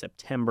since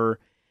September,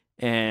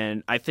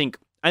 and I think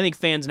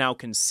fans now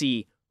can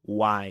see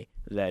why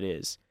that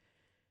is.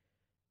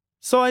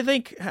 So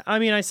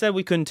I said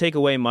we couldn't take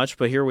away much,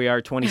 but here we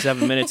are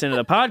 27 minutes into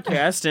the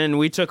podcast, and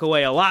we took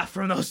away a lot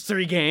from those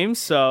 3 games,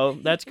 so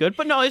that's good.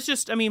 But no, it's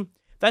just,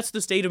 that's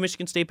the state of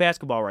Michigan State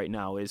basketball right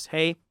now is,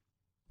 hey,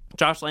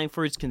 Josh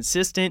Langford's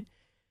consistent,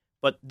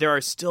 but there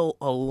are still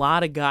a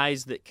lot of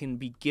guys that can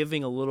be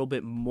giving a little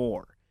bit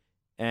more.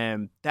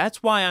 And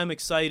that's why I'm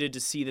excited to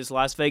see this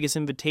Las Vegas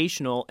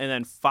Invitational, and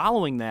then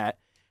following that,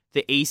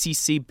 the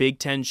ACC Big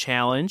Ten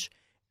Challenge,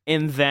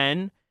 and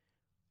then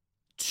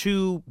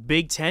 2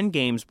 Big Ten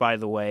games, by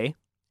the way,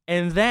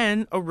 and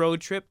then a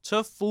road trip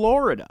to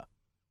Florida.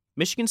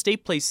 Michigan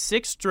State plays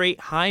 6 straight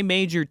high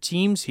major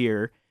teams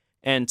here,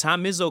 and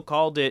Tom Izzo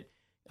called it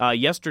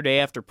yesterday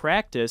after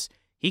practice.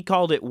 He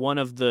called it one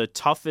of the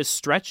toughest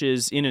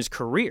stretches in his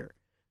career.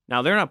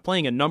 Now, they're not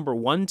playing a number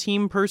 1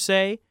 team per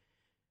se,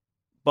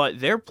 but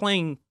they're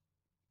playing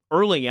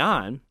early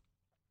on,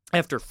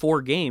 after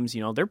 4 games,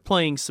 they're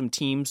playing some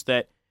teams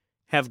that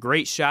have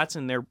great shots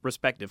in their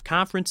respective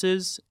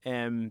conferences,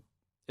 and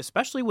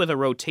especially with a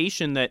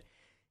rotation that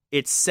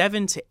it's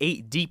 7 to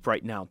 8 deep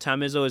right now.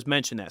 Tom Izzo has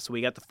mentioned that. So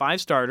we got the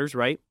 5 starters,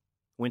 right?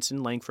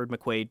 Winston, Langford,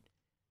 McQuaid,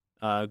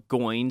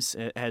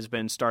 Goins has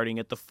been starting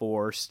at the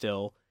 4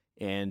 still,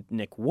 and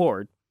Nick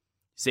Ward.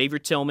 Xavier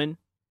Tillman,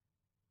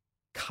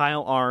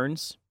 Kyle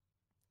Arns,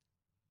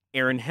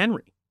 Aaron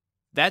Henry.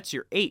 That's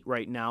your 8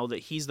 right now that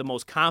he's the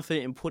most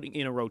confident in putting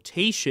in a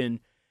rotation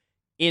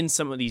in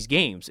some of these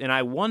games. And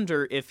I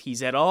wonder if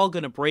he's at all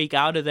going to break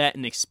out of that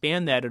and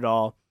expand that at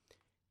all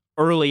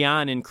early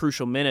on in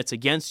crucial minutes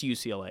against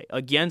UCLA,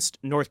 against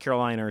North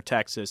Carolina or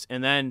Texas,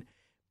 and then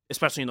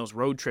especially in those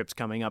road trips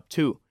coming up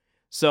too.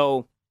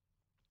 So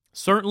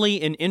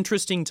certainly an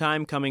interesting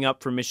time coming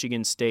up for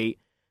Michigan State.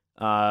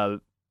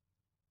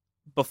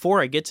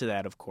 Before I get to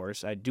that, of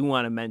course, I do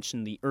want to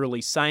mention the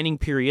early signing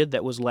period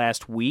that was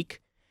last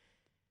week.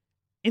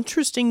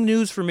 Interesting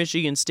news for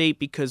Michigan State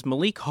because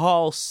Malik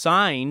Hall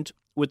signed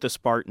with the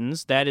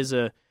Spartans. That is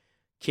a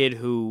kid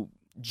who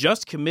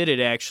just committed,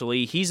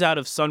 actually. He's out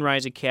of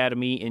Sunrise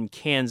Academy in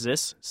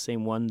Kansas,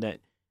 same one that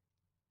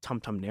Tum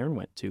Tum Nairn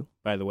went to,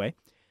 by the way.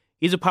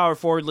 He's a power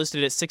forward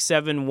listed at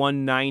 6'7",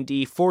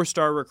 190,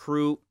 4-star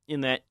recruit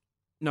in that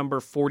number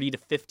 40 to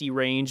 50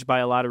 range by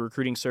a lot of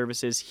recruiting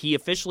services. He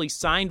officially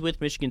signed with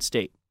Michigan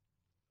State.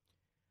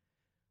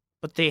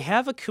 But they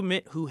have a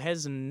commit who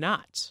has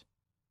not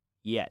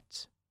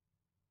yet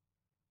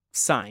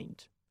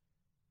signed.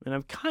 And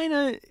I'm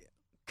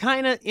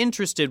kind of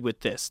interested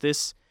with this.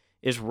 This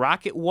is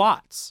Rocket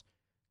Watts.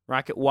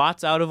 Rocket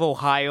Watts out of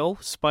Ohio,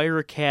 Spire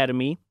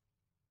Academy.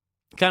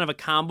 Kind of a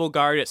combo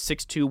guard at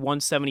 6'2",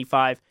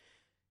 175.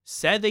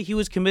 Said that he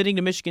was committing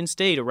to Michigan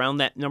State around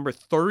that number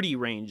 30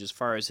 range as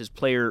far as his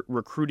player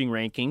recruiting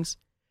rankings.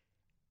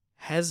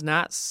 Has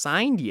not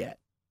signed yet.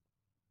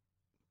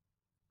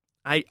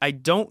 I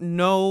don't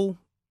know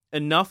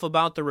enough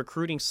about the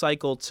recruiting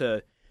cycle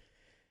to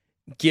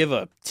give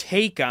a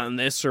take on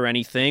this or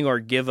anything, or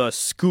give a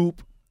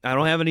scoop. I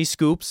don't have any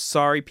scoops.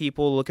 Sorry,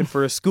 people looking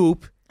for a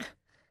scoop.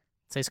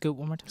 Say scoop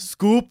one more time.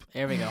 Scoop.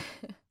 There we go.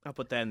 I'll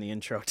put that in the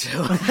intro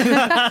too.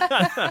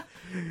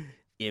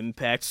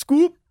 Impact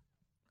scoop.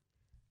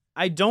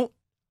 I don't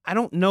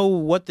know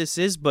what this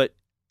is, but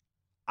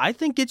I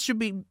think it should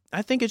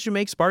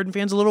make Spartan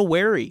fans a little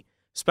wary,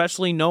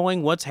 especially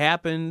knowing what's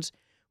happened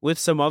with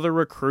some other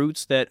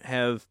recruits that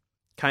have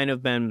kind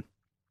of been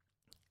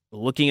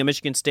looking at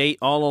Michigan State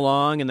all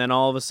along, and then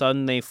all of a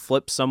sudden they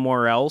flip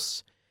somewhere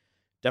else.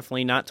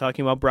 Definitely not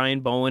talking about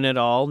Brian Bowen at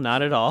all.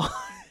 Not at all.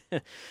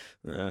 It's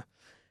kind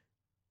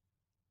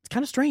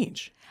of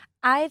strange.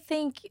 I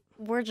think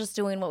we're just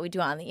doing what we do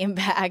on the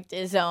Impact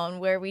Zone,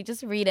 where we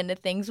just read into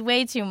things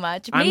way too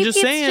much. Maybe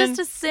it's just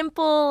a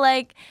simple,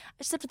 I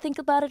just have to think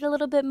about it a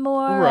little bit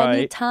more. Right. I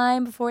need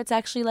time before it's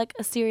actually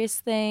a serious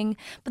thing.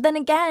 But then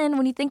again,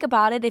 when you think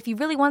about it, if he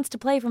really wants to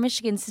play for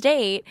Michigan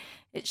State,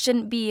 it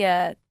shouldn't be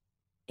a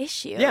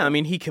issue. Yeah, I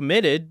mean, he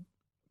committed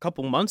a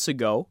couple months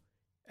ago,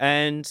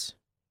 and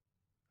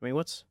I mean,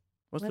 what's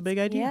the big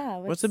idea? Yeah,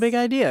 what's the big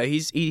idea?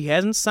 He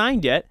hasn't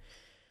signed yet,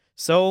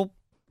 so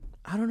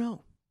I don't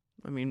know.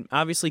 I mean,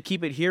 obviously,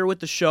 keep it here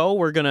with the show.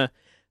 We're gonna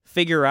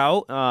figure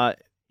out,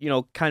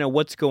 kind of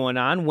what's going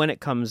on when it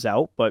comes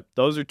out. But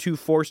those are 2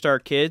 4-star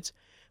kids.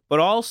 But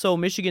also,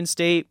 Michigan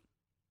State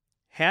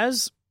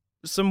has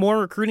some more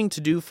recruiting to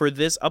do for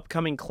this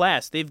upcoming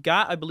class. They've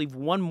got, I believe,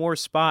 1 more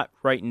spot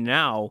right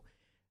now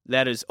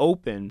that is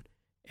open,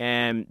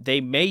 and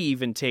they may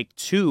even take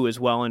 2 as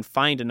well and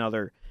find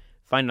another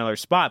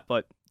spot.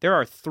 But there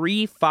are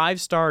 3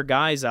 5-star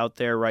guys out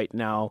there right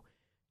now.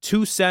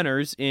 2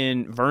 centers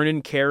in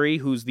Vernon Carey,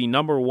 who's the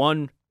number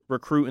 1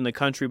 recruit in the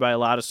country by a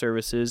lot of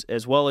services,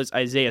 as well as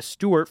Isaiah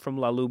Stewart from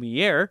La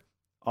Lumiere,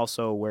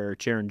 also where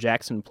Jaron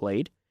Jackson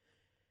played,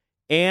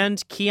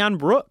 and Keon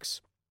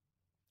Brooks,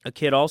 a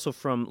kid also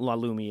from La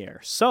Lumiere.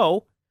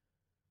 So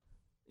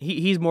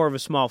he's more of a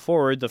small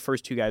forward. The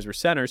first 2 guys were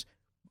centers.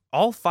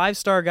 All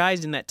 5-star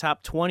guys in that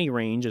top 20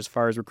 range as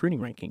far as recruiting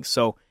rankings.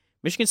 So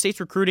Michigan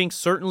State's recruiting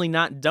certainly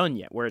not done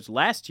yet, whereas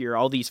last year,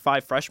 all these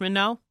 5 freshmen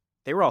now,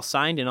 they were all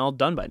signed and all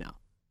done by now.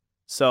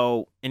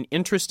 So an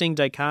interesting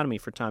dichotomy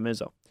for Tom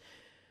Izzo.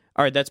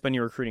 All right, that's been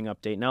your recruiting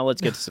update. Now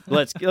let's get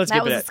let's that get was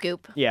to a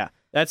scoop. Yeah,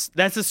 it's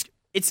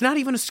not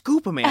even a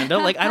scoop, Amanda.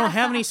 I don't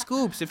have any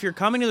scoops. If you're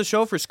coming to the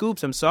show for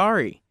scoops, I'm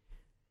sorry.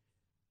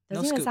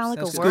 Doesn't No even scoops, sound like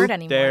no a scoops. word Scoop,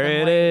 anymore. there than it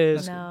what-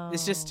 is. No.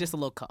 It's just a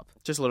little cup.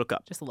 Just a little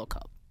cup. Just a little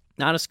cup.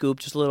 Not a scoop,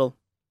 just a little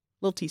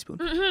teaspoon.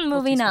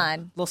 Moving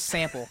on. Little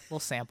sample.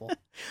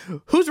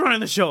 Who's running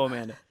the show,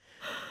 Amanda?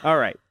 All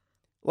right.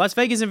 Las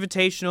Vegas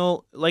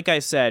Invitational, like I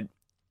said,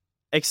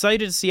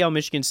 excited to see how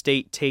Michigan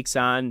State takes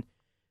on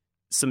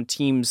some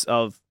teams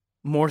of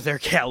more their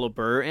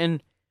caliber,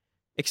 and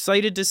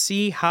excited to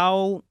see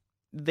how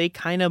they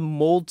kind of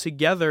mold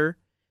together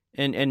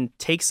and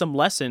take some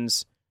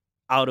lessons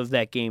out of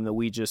that game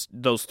that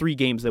those 3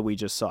 games that we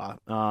just saw.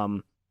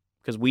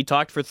 Because we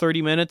talked for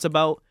 30 minutes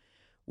about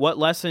what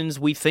lessons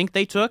we think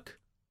they took.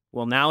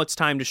 Well, now it's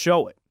time to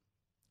show it.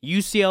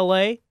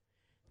 UCLA,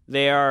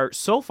 they are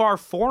so far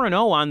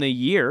 4-0 on the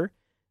year,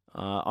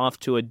 off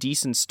to a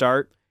decent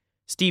start.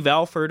 Steve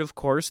Alford, of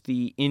course,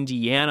 the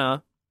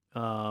Indiana,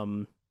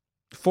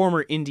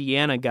 former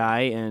Indiana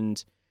guy,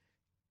 and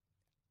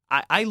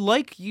I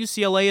like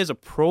UCLA as a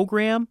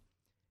program.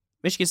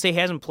 Michigan State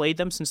hasn't played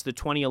them since the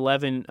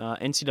 2011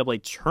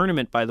 NCAA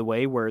tournament, by the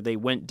way, where they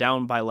went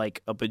down by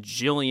like a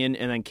bajillion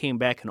and then came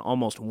back and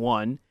almost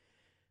won.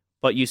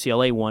 But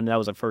UCLA won. That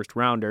was a first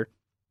rounder.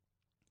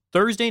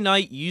 Thursday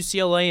night,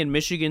 UCLA and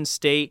Michigan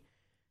State.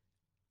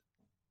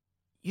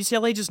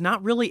 UCLA just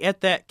not really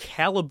at that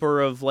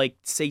caliber of, like,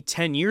 say,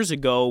 10 years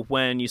ago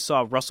when you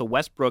saw Russell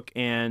Westbrook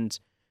and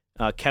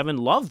Kevin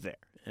Love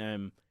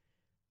there.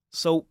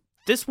 So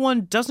this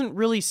one doesn't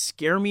really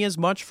scare me as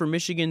much for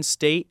Michigan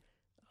State.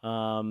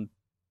 I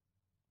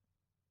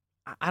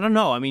don't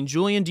know. I mean,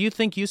 Julian, do you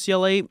think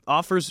UCLA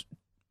offers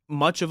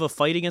much of a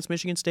fight against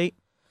Michigan State?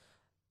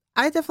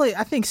 I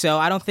think so.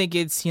 I don't think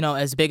it's,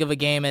 as big of a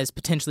game as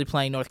potentially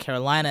playing North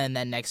Carolina in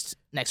that next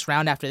next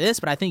round after this,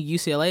 but I think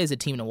UCLA is a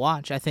team to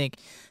watch. I think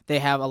they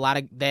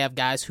have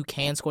guys who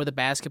can score the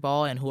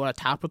basketball and who are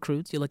top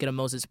recruits. You look at a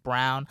Moses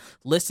Brown,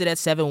 listed at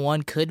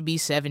 7'1", could be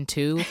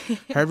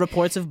 7'2". Heard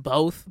reports of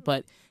both,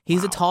 but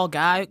he's a tall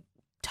guy,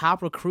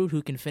 top recruit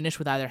who can finish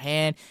with either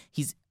hand.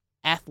 He's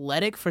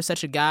athletic for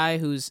such a guy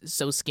who's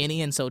so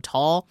skinny and so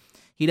tall.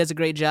 He does a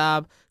great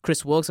job.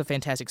 Chris Wilkes, a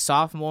fantastic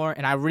sophomore,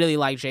 and I really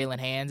like Jalen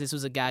Hands. This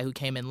was a guy who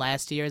came in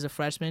last year as a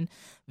freshman,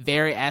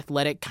 very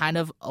athletic, kind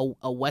of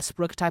a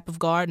Westbrook type of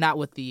guard, not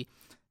with the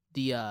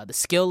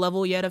skill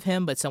level yet of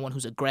him, but someone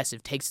who's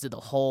aggressive, takes it to the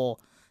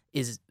hole,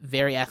 is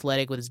very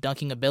athletic with his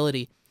dunking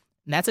ability.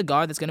 And that's a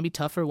guard that's going to be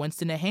tough for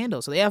Winston to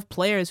handle. So they have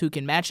players who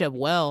can match up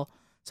well.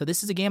 So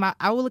this is a game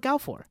I will look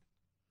out for.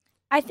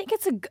 I think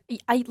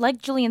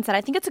like Julian said,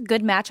 I think it's a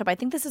good matchup. I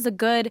think this is a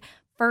good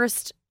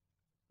first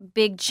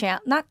big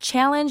not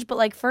challenge, but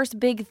like first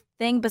big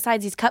thing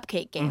besides these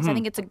cupcake games. I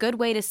think it's a good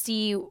way to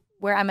see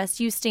where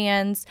MSU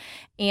stands,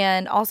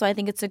 and also I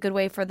think it's a good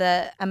way for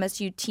the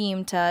MSU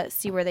team to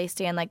see where they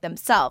stand like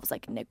themselves,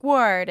 like Nick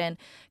Ward and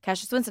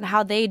Cassius Winston,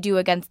 how they do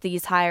against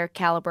these higher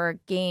caliber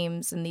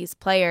games and these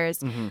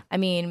players. I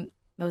mean,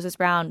 Moses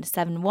Brown,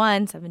 7'1",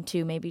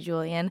 7'2", maybe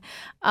Julian.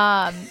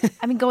 I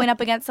mean, going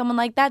up against someone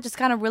like that, just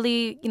kind of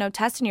really,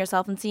 testing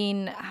yourself and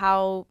seeing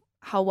how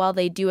well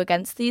they do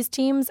against these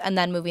teams, and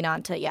then moving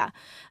on to,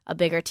 a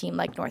bigger team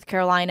like North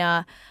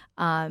Carolina.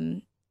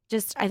 I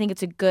think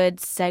it's a good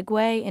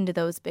segue into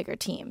those bigger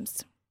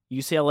teams.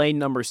 UCLA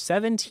number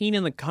 17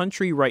 in the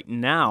country right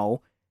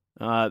now.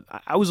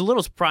 I was a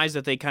little surprised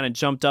that they kind of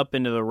jumped up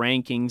into the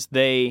rankings.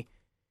 They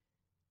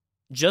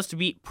just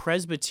beat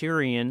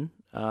Presbyterian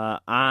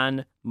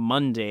on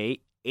Monday,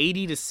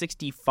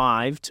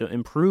 80-65 to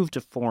improve to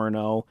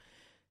 4-0.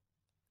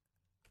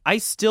 I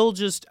still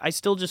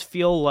just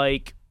feel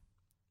like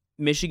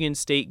Michigan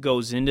State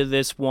goes into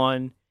this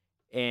one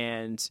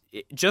and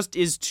it just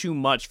is too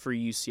much for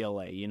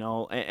UCLA,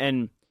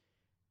 And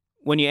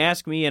when you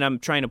ask me, and I'm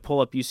trying to pull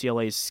up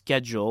UCLA's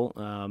schedule,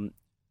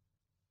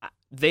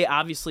 they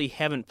obviously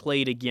haven't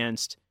played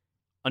against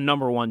a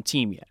number one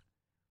team yet.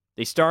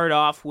 They started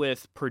off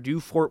with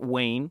Purdue-Fort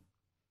Wayne,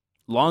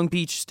 Long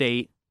Beach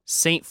State,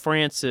 St.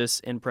 Francis,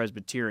 and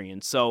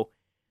Presbyterian. So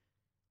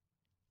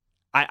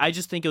I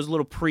just think it was a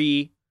little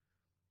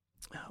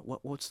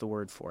what's the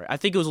word for it? I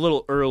think it was a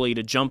little early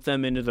to jump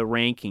them into the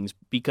rankings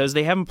because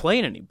they haven't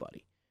played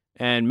anybody.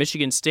 And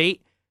Michigan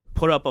State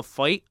put up a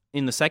fight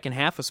in the second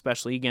half,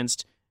 especially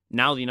against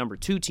now the number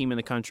 2 team in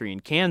the country in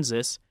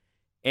Kansas,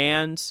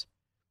 and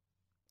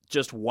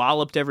just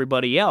walloped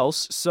everybody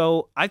else.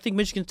 So I think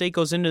Michigan State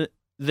goes into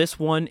this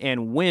one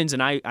and wins,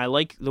 and I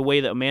like the way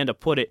that Amanda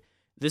put it.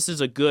 This is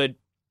a good,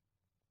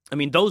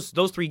 those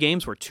 3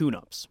 games were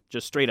tune-ups,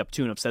 just straight up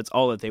tune-ups. That's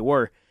all that they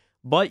were.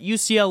 But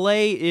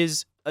UCLA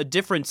is a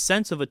different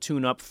sense of a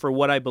tune-up for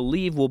what I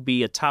believe will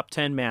be a top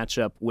 10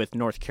 matchup with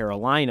North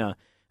Carolina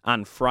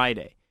on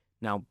Friday.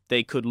 Now,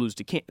 they could lose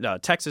to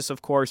Texas,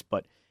 of course,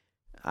 but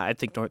I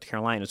think North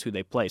Carolina is who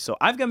they play. So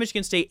I've got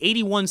Michigan State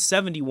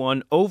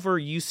 81-71 over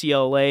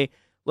UCLA.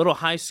 Little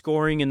high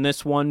scoring in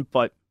this one,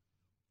 but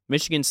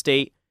Michigan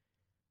State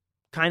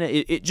kind of,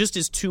 it just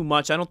is too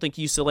much. I don't think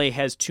UCLA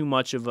has too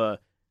much of a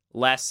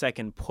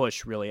last-second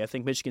push, really. I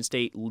think Michigan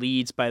State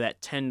leads by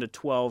that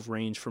 10-12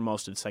 range for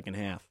most of the second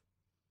half.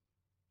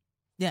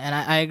 Yeah, and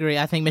I agree.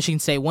 I think Michigan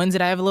State wins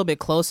it. I have a little bit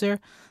closer.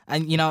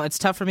 And, it's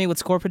tough for me with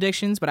score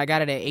predictions, but I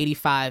got it at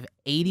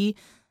 85-80.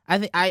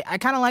 I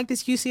kind of like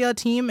this UCLA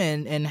team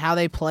and how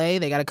they play.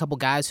 They got a couple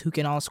guys who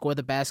can all score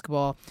the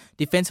basketball.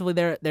 Defensively,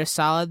 they're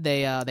solid.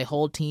 They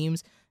hold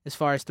teams as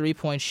far as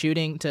three-point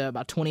shooting to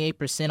about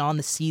 28% on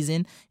the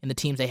season in the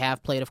teams they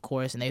have played, of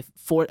course, and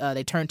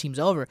they turn teams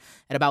over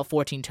at about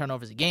 14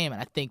 turnovers a game. And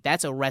I think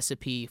that's a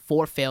recipe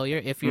for failure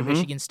if you're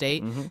Michigan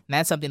State, and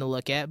that's something to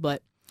look at.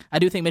 But I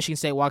do think Michigan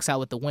State walks out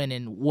with the win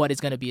in what is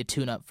going to be a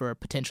tune-up for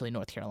potentially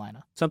North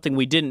Carolina. Something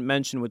we didn't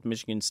mention with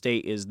Michigan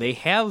State is they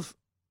have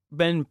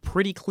been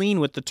pretty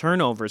clean with the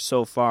turnovers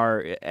so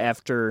far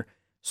after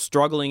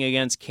struggling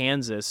against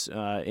Kansas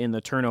in the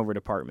turnover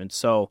department.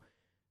 So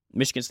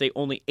Michigan State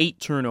only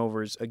 8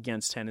 turnovers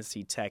against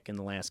Tennessee Tech in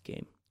the last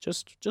game.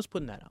 Just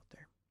putting that out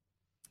there.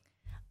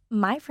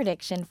 My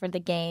prediction for the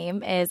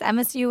game is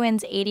MSU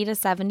wins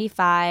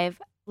 80-75.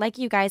 Like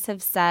you guys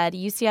have said,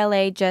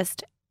 UCLA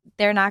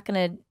they're not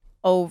going to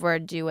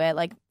overdo it.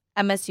 Like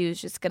MSU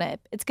is it's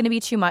going to be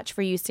too much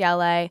for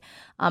UCLA.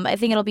 I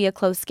think it'll be a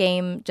close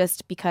game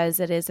just because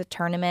it is a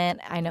tournament.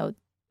 I know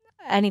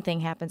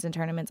anything happens in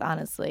tournaments,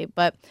 honestly,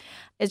 but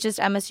it's just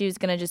MSU is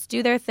going to just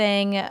do their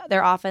thing.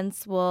 Their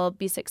offense will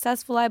be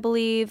successful, I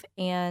believe,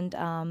 and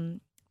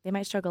they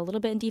might struggle a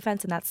little bit in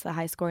defense, and that's the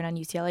high scoring on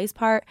UCLA's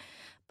part,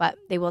 but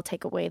they will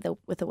take away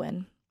with a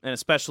win. And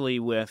especially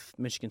with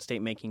Michigan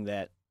State making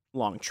that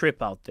long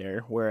trip out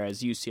there,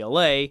 whereas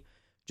UCLA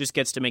just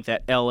gets to make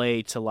that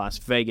LA to Las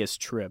Vegas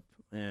trip.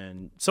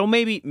 And so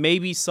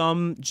maybe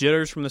some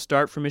jitters from the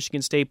start for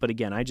Michigan State, but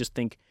again, I just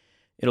think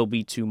it'll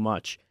be too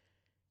much.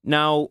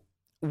 Now,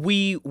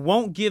 we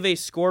won't give a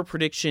score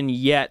prediction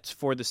yet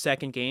for the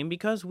second game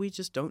because we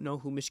just don't know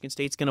who Michigan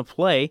State's going to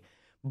play.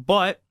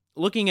 But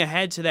looking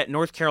ahead to that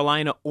North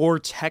Carolina or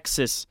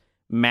Texas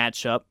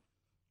matchup,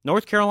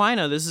 North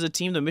Carolina, this is a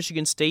team that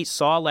Michigan State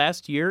saw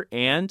last year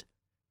and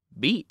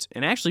beat,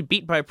 and actually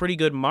beat by a pretty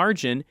good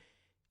margin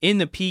in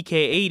the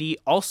PK80,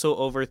 also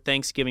over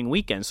Thanksgiving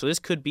weekend. So this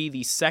could be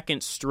the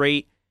second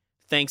straight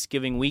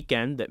Thanksgiving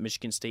weekend that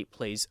Michigan State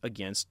plays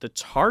against the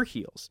Tar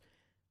Heels.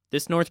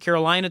 This North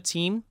Carolina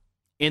team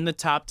in the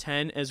top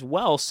 10 as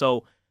well.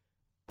 So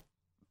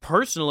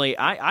personally,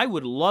 I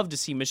would love to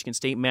see Michigan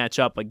State match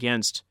up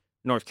against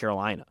North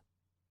Carolina.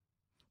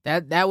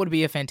 That would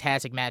be a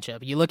fantastic matchup.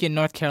 You look at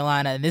North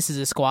Carolina, and this is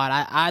a squad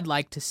I'd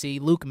like to see.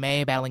 Luke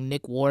May battling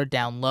Nick Ward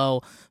down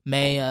low.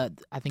 May,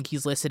 I think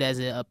he's listed as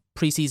a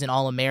preseason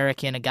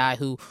All-American, a guy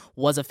who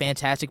was a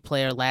fantastic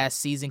player last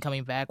season,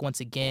 coming back once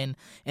again.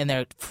 And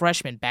their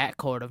freshman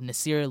backcourt of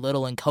Nasir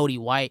Little and Cody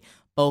White,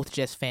 both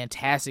just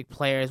fantastic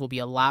players, will be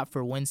a lot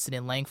for Winston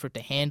and Langford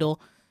to handle.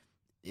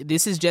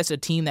 This is just a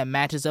team that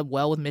matches up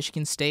well with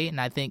Michigan State,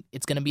 and I think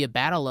it's going to be a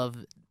battle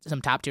of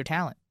some top-tier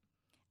talent.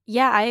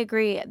 Yeah, I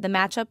agree. The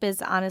matchup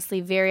is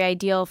honestly very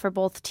ideal for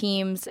both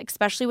teams,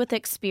 especially with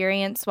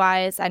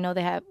experience-wise. I know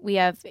we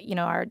have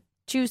our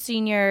 2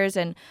 seniors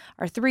and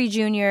our 3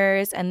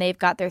 juniors, and they've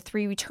got their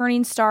 3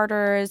 returning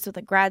starters with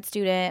a grad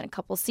student, a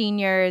couple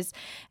seniors.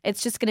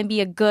 It's just going to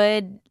be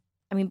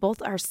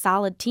both are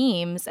solid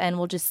teams, and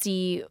we'll just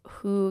see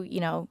who,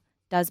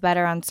 does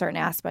better on certain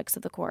aspects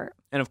of the court.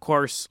 And of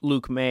course,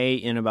 Luke May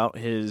in about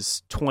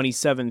his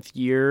 27th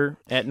year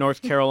at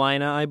North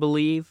Carolina, I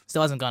believe.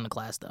 Still hasn't gone to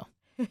class, though.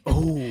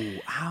 Oh,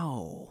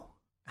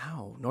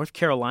 ow. North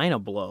Carolina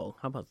blow.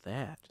 How about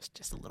that?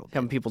 Just a little bit.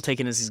 Having people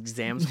taking his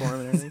exams for him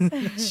and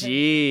everything.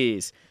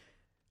 Jeez.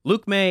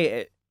 Luke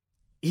May,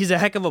 he's a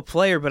heck of a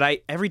player,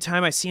 but every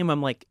time I see him,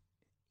 I'm like,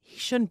 he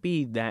shouldn't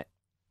be that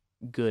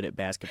good at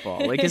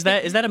basketball. Like, is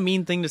that a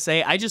mean thing to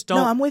say? I just don't.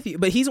 No, I'm with you.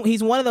 But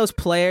he's one of those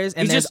players,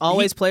 and there's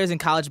always players in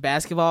college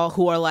basketball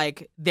who are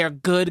like, they're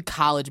good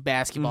college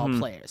basketball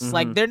players. Mm-hmm.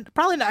 Like, they're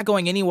probably not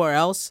going anywhere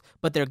else,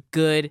 but they're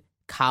good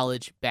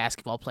college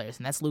basketball players,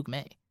 and that's Luke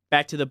May.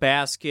 Back to the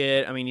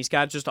basket. I mean, he's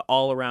got just an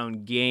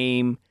all-around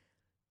game.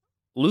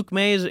 Luke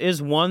May is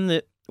one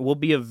that will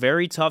be a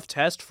very tough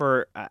test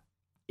for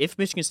if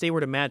Michigan State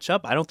were to match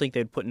up. I don't think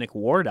they'd put Nick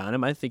Ward on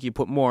him. I think you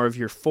put more of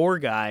your 4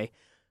 guy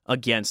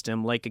against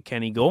him, like a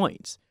Kenny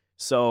Goins.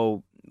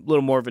 So a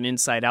little more of an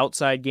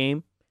inside-outside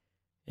game.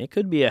 It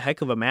could be a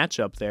heck of a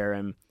matchup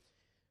there.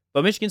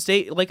 But Michigan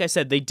State, like I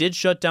said, they did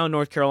shut down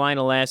North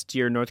Carolina last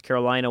year. North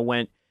Carolina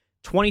went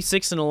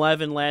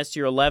 26-11 last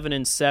year,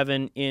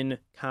 11-7 in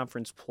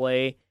conference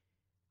play.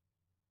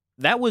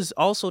 That was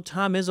also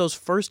Tom Izzo's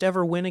first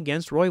ever win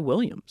against Roy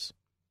Williams.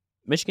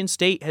 Michigan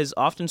State has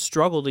often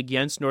struggled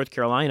against North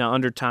Carolina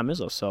under Tom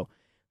Izzo, so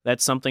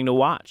that's something to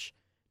watch.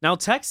 Now,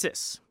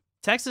 Texas,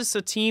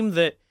 a team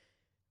that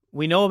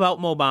we know about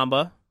Mo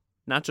Bamba,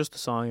 not just the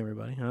song,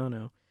 everybody. I don't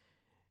know.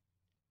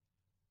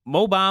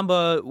 Mo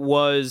Bamba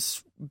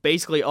was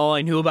basically all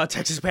I knew about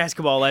Texas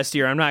basketball last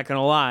year, I'm not going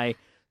to lie.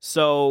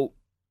 So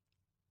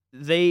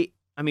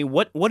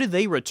what did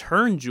they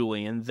return,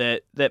 Julian,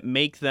 that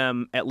make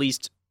them at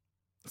least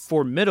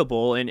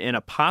formidable and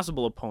a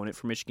possible opponent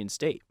for Michigan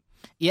State?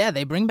 Yeah,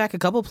 they bring back a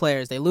couple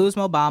players. They lose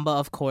Mo Bamba,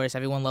 of course.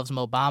 Everyone loves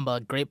Mo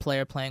Bamba, great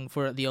player playing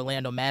for the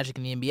Orlando Magic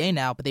in the NBA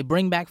now. But they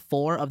bring back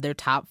 4 of their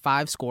top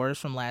 5 scorers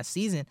from last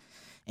season.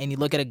 And you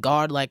look at a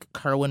guard like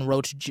Kerwin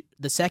Roach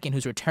II,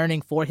 who's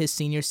returning for his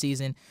senior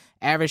season,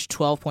 averaged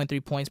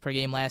 12.3 points per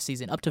game last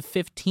season, up to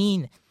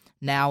 15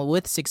 now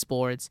with 6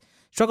 boards.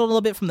 Struggled a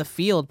little bit from the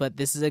field, but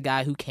this is a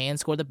guy who can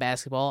score the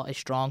basketball, a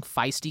strong,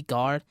 feisty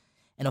guard,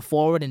 and a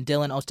forward in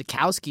Dylan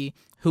Ostakowski,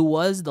 who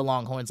was the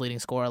Longhorns' leading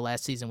scorer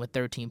last season with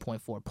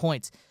 13.4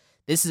 points.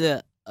 This is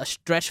a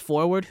stretch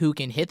forward who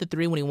can hit the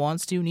 3 when he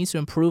wants to, needs to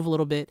improve a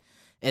little bit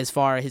as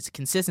far as his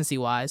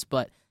consistency-wise,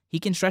 but he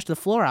can stretch the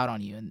floor out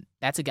on you, and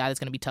that's a guy that's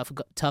going to be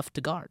tough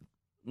to guard.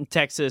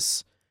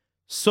 Texas,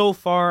 so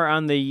far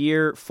on the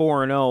year,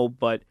 4-0,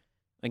 but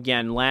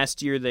again,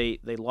 last year they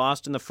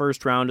lost in the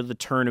first round of the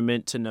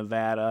tournament to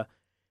Nevada,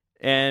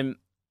 and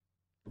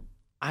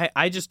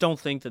I just don't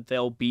think that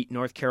they'll beat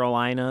North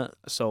Carolina.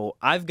 So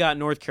I've got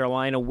North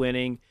Carolina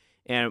winning,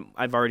 and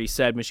I've already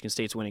said Michigan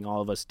State's winning. All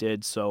of us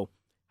did. So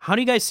how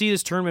do you guys see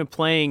this tournament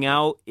playing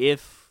out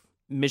if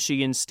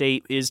Michigan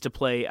State is to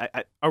play?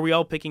 Are we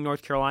all picking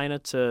North Carolina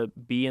to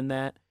be in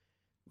that?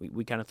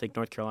 We kind of think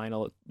North Carolina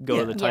will go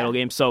to the title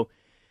game. So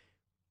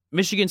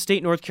Michigan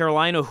State, North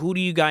Carolina, who do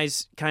you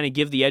guys kind of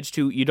give the edge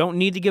to? You don't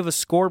need to give a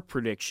score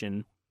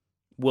prediction.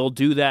 We'll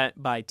do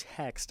that by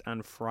text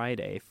on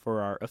Friday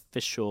for our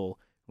official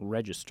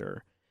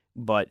register.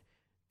 But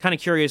kind of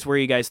curious where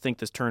you guys think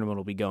this tournament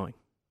will be going.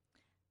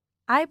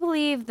 I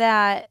believe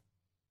that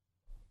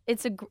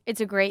it's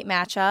a great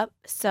matchup.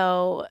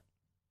 So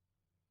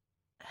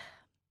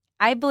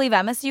I believe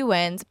MSU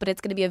wins, but it's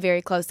going to be a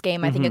very close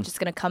game. I think it's just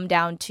going to come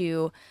down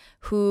to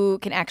who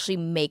can actually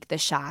make the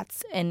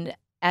shots. And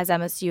as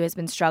MSU has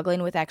been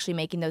struggling with actually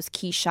making those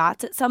key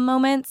shots at some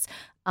moments,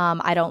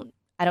 I don't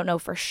know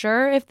for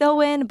sure if they'll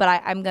win,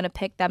 but I'm going to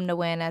pick them to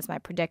win as my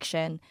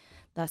prediction.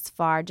 thus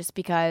far, just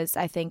because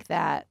I think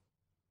that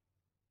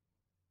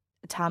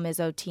a Tom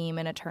Izzo team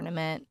in a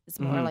tournament is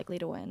more likely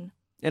to win.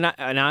 And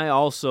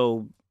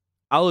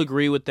I'll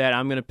agree with that.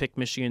 I'm going to pick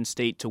Michigan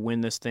State to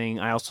win this thing.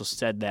 I also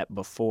said that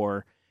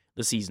before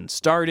the season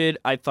started.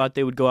 I thought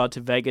they would go out to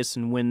Vegas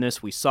and win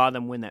this. We saw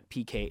them win that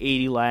PK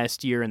 80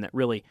 last year, and that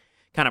really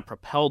kind of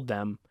propelled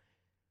them.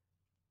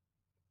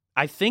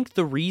 I think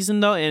the reason,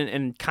 though,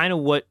 and kind of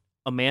what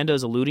Amanda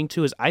is alluding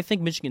to, is I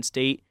think Michigan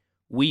State,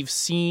 we've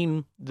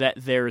seen that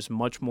there's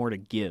much more to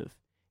give.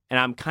 And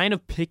I'm kind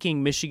of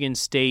picking Michigan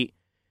State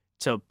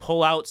to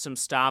pull out some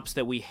stops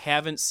that we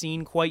haven't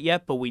seen quite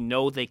yet, but we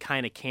know they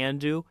kind of can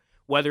do.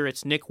 Whether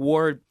it's Nick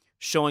Ward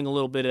showing a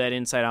little bit of that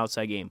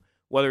inside-outside game,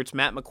 whether it's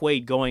Matt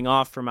McQuaid going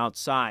off from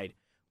outside,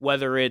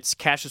 whether it's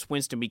Cassius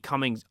Winston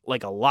becoming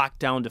like a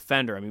lockdown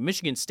defender. I mean,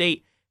 Michigan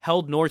State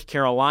held North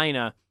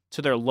Carolina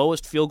to their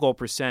lowest field goal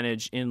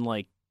percentage in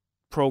like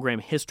program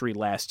history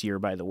last year,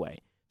 by the way.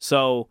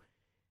 So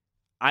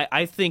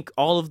I think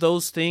all of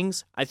those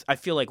things, I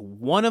feel like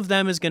one of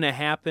them is going to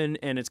happen,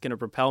 and it's going to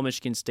propel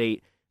Michigan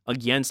State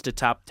against a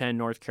top 10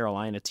 North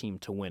Carolina team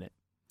to win it.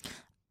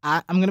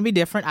 I'm going to be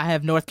different. I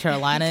have North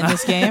Carolina in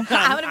this game.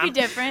 I'm going to be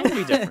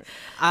different.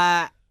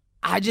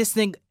 I just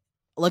think,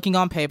 looking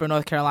on paper,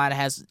 North Carolina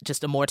has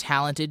just a more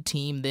talented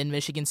team than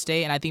Michigan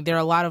State, and I think there are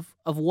a lot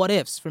of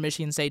what-ifs for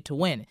Michigan State to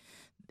win.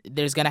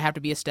 There's going to have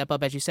to be a step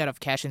up, as you said, of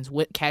Cassius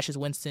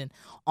Winston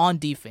on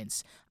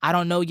defense. I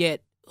don't know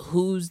yet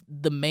who's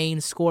the main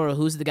scorer,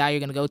 who's the guy you're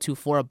going to go to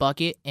for a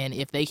bucket, and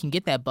if they can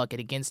get that bucket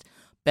against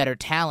better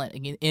talent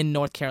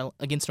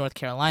against North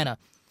Carolina.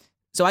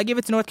 So I give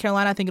it to North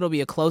Carolina. I think it'll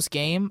be a close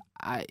game.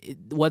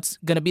 What's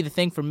going to be the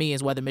thing for me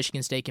is whether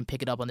Michigan State can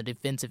pick it up on the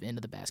defensive end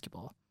of the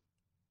basketball.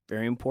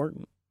 Very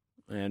important.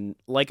 And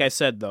like I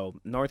said, though,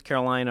 North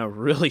Carolina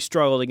really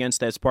struggled against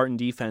that Spartan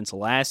defense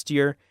last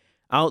year.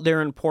 Out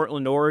there in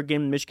Portland,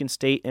 Oregon, Michigan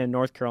State and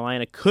North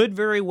Carolina could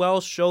very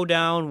well show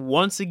down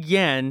once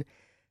again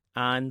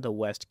on the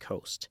West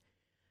Coast.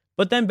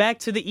 But then back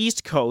to the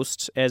East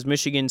Coast as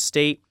Michigan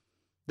State.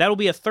 That'll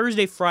be a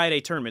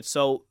Thursday-Friday tournament.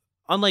 So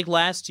unlike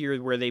last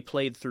year where they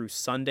played through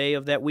Sunday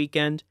of that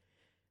weekend,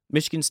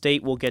 Michigan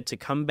State will get to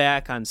come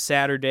back on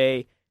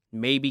Saturday,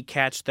 maybe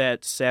catch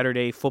that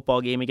Saturday football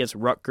game against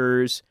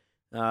Rutgers,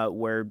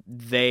 where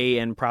they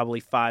and probably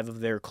 5 of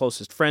their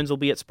closest friends will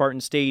be at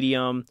Spartan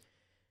Stadium.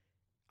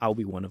 I'll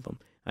be one of them,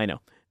 I know.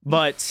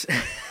 But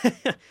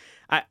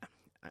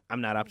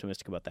I'm not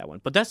optimistic about that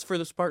one. But that's for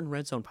the Spartan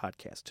Red Zone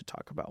podcast to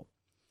talk about.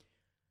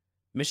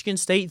 Michigan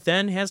State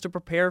then has to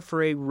prepare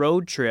for a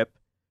road trip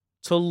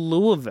to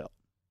Louisville.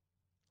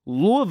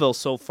 Louisville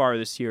so far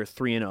this year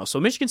 3-0. So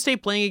Michigan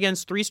State playing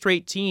against 3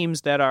 straight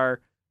teams that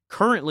are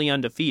currently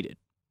undefeated.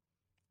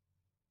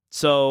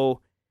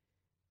 So,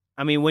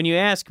 I mean, when you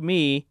ask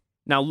me,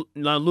 now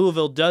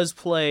Louisville does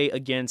play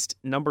against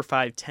number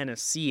 5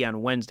 Tennessee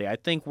on Wednesday. I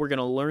think we're going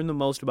to learn the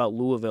most about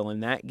Louisville in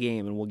that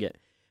game, and we'll get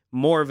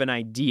more of an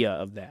idea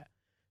of that.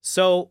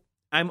 So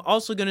I'm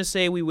also going to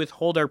say we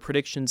withhold our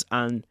predictions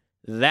on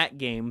that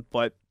game,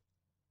 but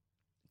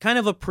kind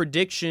of a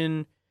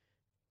prediction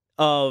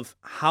of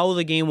how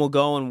the game will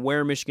go and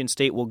where Michigan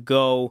State will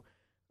go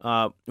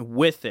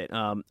with it.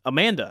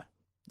 Amanda,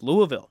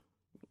 Louisville,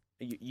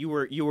 you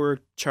were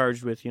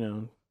charged with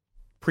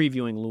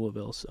previewing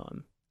Louisville.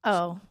 So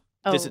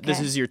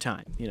this is your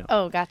time.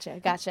 Oh, gotcha.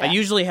 Uh, I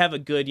usually have a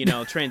good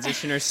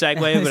transition or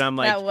segue, but I'm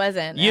like that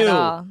wasn't at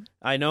all.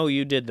 I know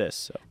you did this.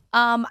 So.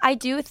 I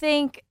do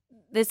think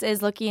this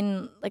is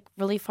looking like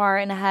really far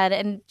in ahead,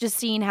 and just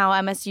seeing how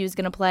MSU is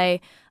going to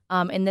play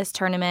in this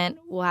tournament,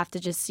 we'll have to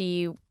just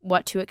see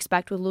what to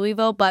expect with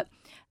Louisville. But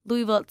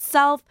Louisville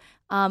itself,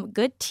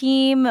 good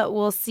team.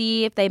 We'll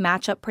see if they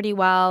match up pretty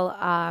well.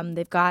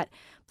 They've got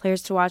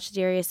players to watch: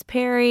 Darius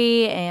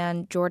Perry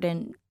and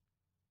Jordan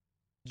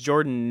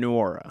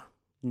Nwora.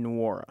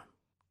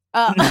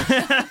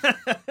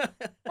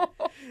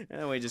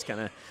 We just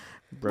kind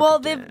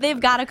of they've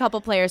got a couple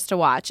players to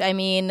watch. I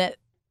mean,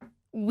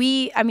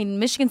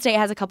 Michigan State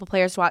has a couple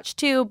players to watch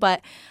too,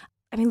 but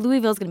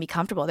Louisville's going to be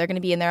comfortable. They're going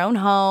to be in their own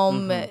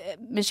home.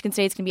 Mm-hmm. Michigan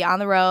State's going to be on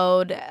the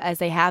road, as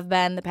they have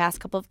been the past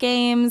couple of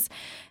games.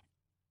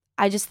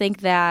 I just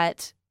think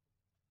that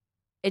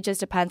it just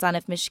depends on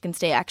if Michigan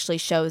State actually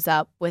shows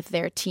up with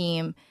their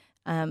team.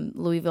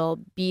 Louisville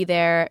be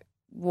there,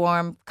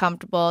 warm,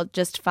 comfortable,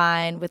 just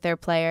fine with their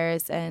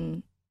players,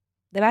 and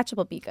the matchup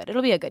will be good.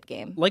 It'll be a good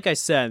game. Like I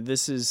said,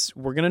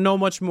 we're going to know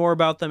much more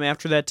about them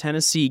after that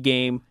Tennessee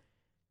game.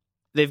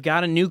 They've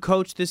got a new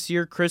coach this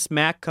year. Chris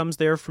Mack comes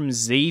there from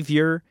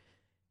Xavier.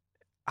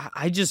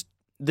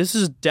 This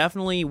is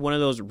definitely one of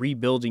those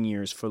rebuilding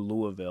years for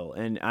Louisville,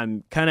 and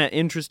I'm kind of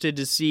interested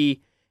to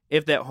see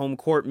if that home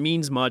court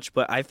means much,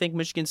 but I think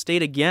Michigan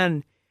State,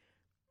 again,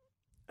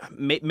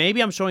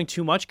 maybe I'm showing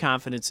too much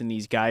confidence in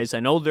these guys. I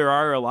know there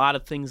are a lot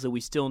of things that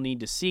we still need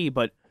to see,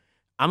 but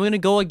I'm going to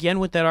go again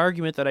with that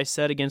argument that I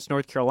said against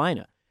North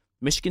Carolina.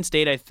 Michigan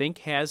State, I think,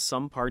 has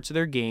some parts of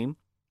their game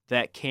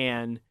that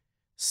can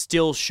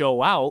still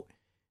show out,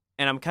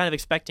 and I'm kind of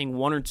expecting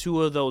 1 or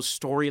 2 of those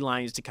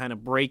storylines to kind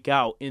of break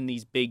out in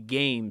these big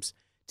games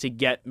to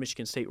get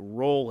Michigan State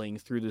rolling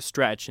through the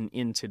stretch and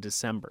into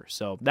December.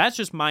 So that's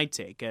just my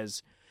take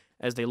as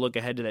they look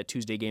ahead to that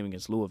Tuesday game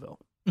against Louisville.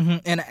 Mm-hmm.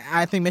 And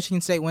I think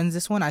Michigan State wins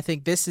this one. I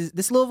think this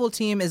Louisville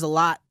team is a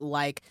lot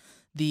like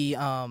the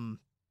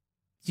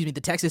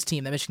Texas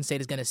team that Michigan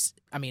State is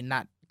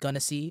not going to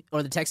see,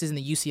 or the Texas and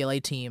the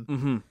UCLA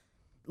team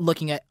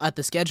looking at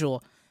the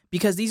schedule,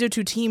 because these are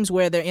two teams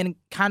where they're in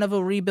kind of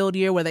a rebuild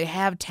year where they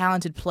have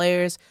talented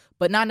players,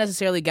 but not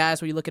necessarily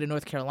guys where you look at a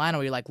North Carolina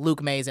where you're like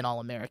Luke May's an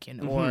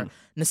All-American or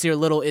Nasir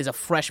Little is a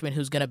freshman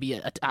who's going to be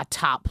a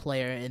top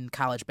player in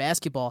college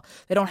basketball.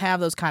 They don't have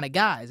those kind of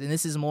guys, and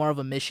this is more of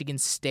a Michigan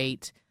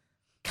State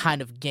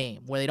kind of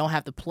game where they don't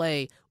have to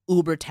play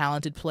uber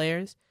talented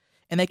players,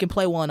 and they can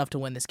play well enough to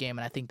win this game,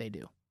 and I think they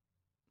do.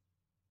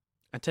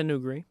 I tend to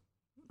agree.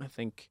 I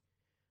think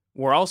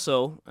we're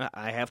also,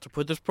 I have to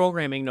put this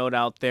programming note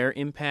out there,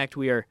 Impact,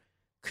 we're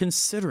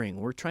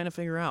trying to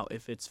figure out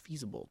if it's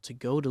feasible to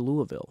go to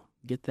Louisville,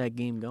 get that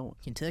game going.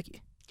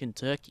 Kentucky.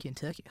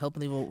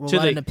 Hopefully we'll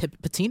run into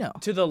Patino.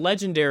 To the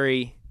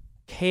legendary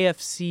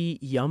KFC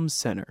Yum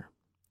Center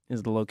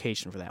is the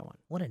location for that one.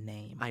 What a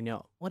name. I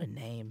know. What a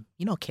name.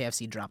 You know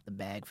KFC dropped the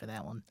bag for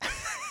that one.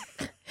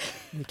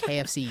 The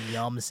KFC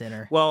Yum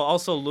Center. Well,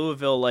 also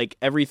Louisville, like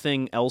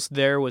everything else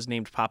there was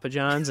named Papa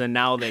John's, and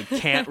now they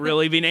can't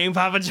really be named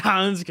Papa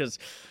John's because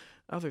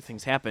other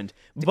things happened.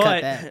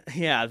 But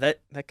yeah,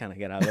 that kind of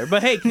got out of there.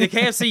 But hey, the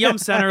KFC Yum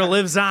Center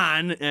lives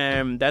on,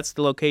 and that's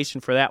the location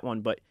for that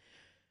one. But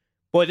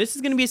boy, this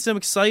is going to be some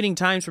exciting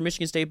times for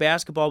Michigan State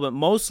basketball, but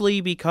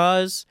mostly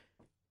because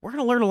we're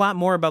going to learn a lot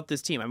more about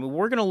this team. I mean,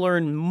 we're going to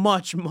learn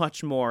much,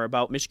 much more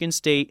about Michigan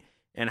State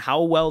and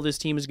how well this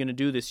team is going to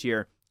do this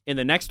year in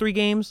the next 3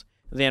 games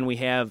than we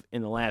have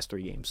in the last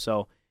 3 games.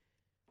 So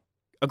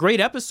a great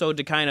episode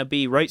to kind of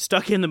be right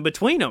stuck in the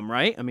between them,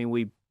 right? I mean,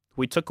 we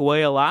took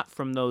away a lot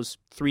from those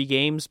 3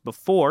 games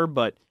before,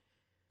 but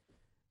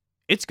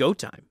it's go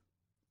time.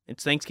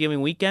 It's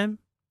Thanksgiving weekend,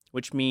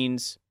 which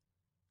means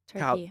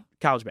Turkey.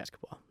 College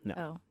basketball.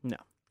 No. Oh.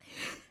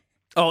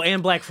 Oh,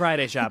 and Black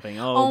Friday shopping.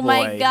 Oh boy.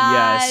 my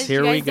gosh. Yes,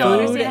 here you we guys don't go.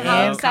 understand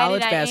how And excited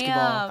college I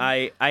basketball.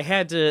 am. I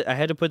had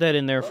to put that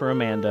in there for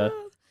Amanda.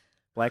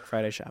 Black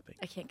Friday shopping.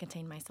 I can't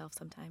contain myself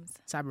sometimes.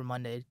 Cyber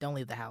Monday. Don't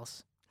leave the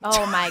house.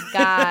 Oh my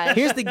gosh.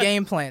 Here's the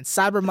game plan.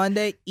 Cyber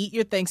Monday, eat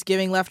your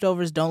Thanksgiving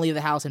leftovers, don't leave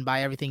the house, and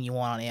buy everything you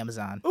want on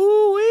Amazon.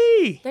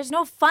 Ooh-wee. There's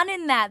no fun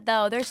in that,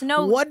 though. There's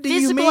no What do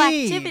you physical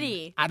mean?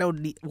 activity. I don't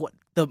need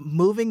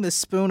moving the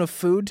spoon of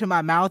food to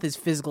my mouth is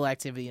physical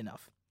activity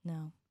enough.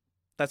 No.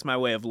 That's my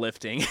way of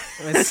lifting.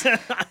 That's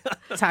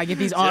how I get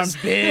these arms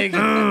big.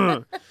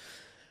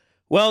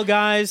 Well,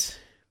 guys,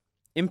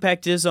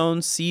 Impact Is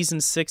On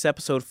Season 6,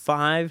 Episode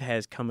 5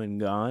 has come and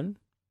gone.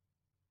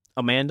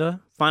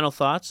 Amanda, final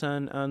thoughts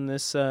on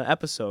this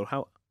episode?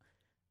 How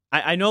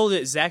I know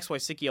that Zach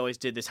Swysicki always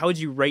did this. How would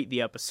you rate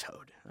the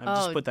episode? I'll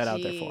just put that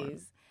out there for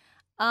him.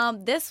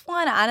 This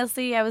one,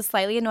 honestly, I was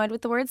slightly annoyed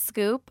with the word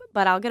scoop,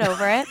 but I'll get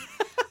over it.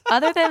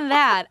 Other than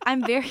that,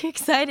 I'm very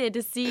excited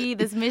to see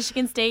this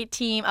Michigan State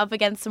team up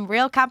against some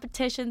real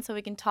competition so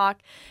we can talk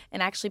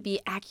and actually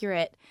be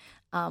accurate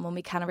when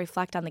we kind of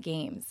reflect on the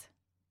games.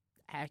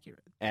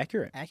 Accurate.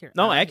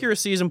 No,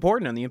 accuracy is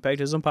important on the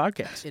Impact Is On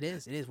podcast. It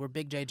is. We're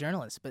big J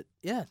journalists. But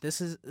yeah, this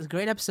is a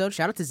great episode.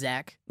 Shout out to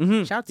Zach.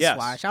 Mm-hmm. Shout out to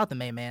Sly. Shout out to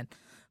May Man.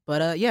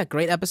 But yeah,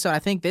 great episode. I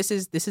think this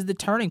is the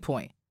turning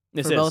point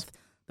for both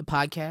the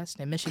podcast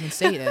and Michigan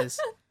State as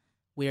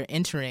we are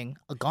entering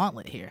a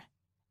gauntlet here,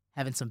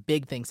 having some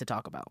big things to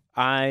talk about.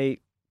 I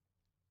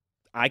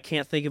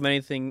can't think of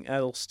anything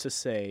else to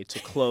say to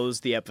close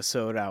the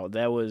episode out.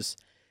 That was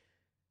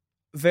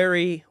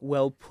very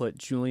well put,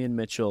 Julian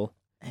Mitchell.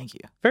 Thank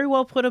you. Very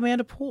well put,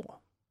 Amanda Poole.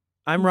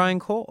 I'm Ryan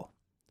Cole.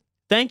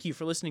 Thank you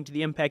for listening to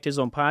the Impact Is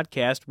On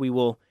podcast. We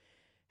will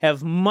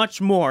have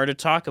much more to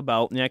talk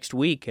about next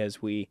week as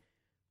we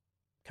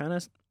kind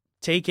of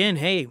take in,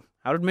 hey,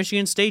 how did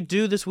Michigan State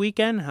do this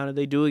weekend? How did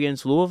they do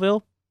against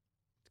Louisville?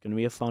 It's going to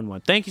be a fun one.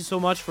 Thank you so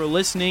much for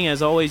listening.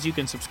 As always, you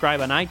can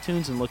subscribe on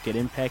iTunes and look at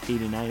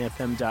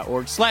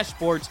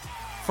impact89fm.org/sports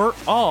for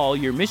all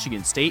your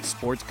Michigan State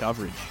sports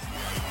coverage.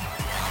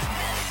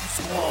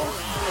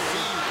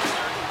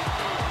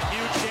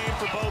 Huge game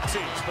for both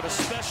teams, but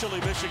especially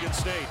Michigan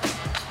State.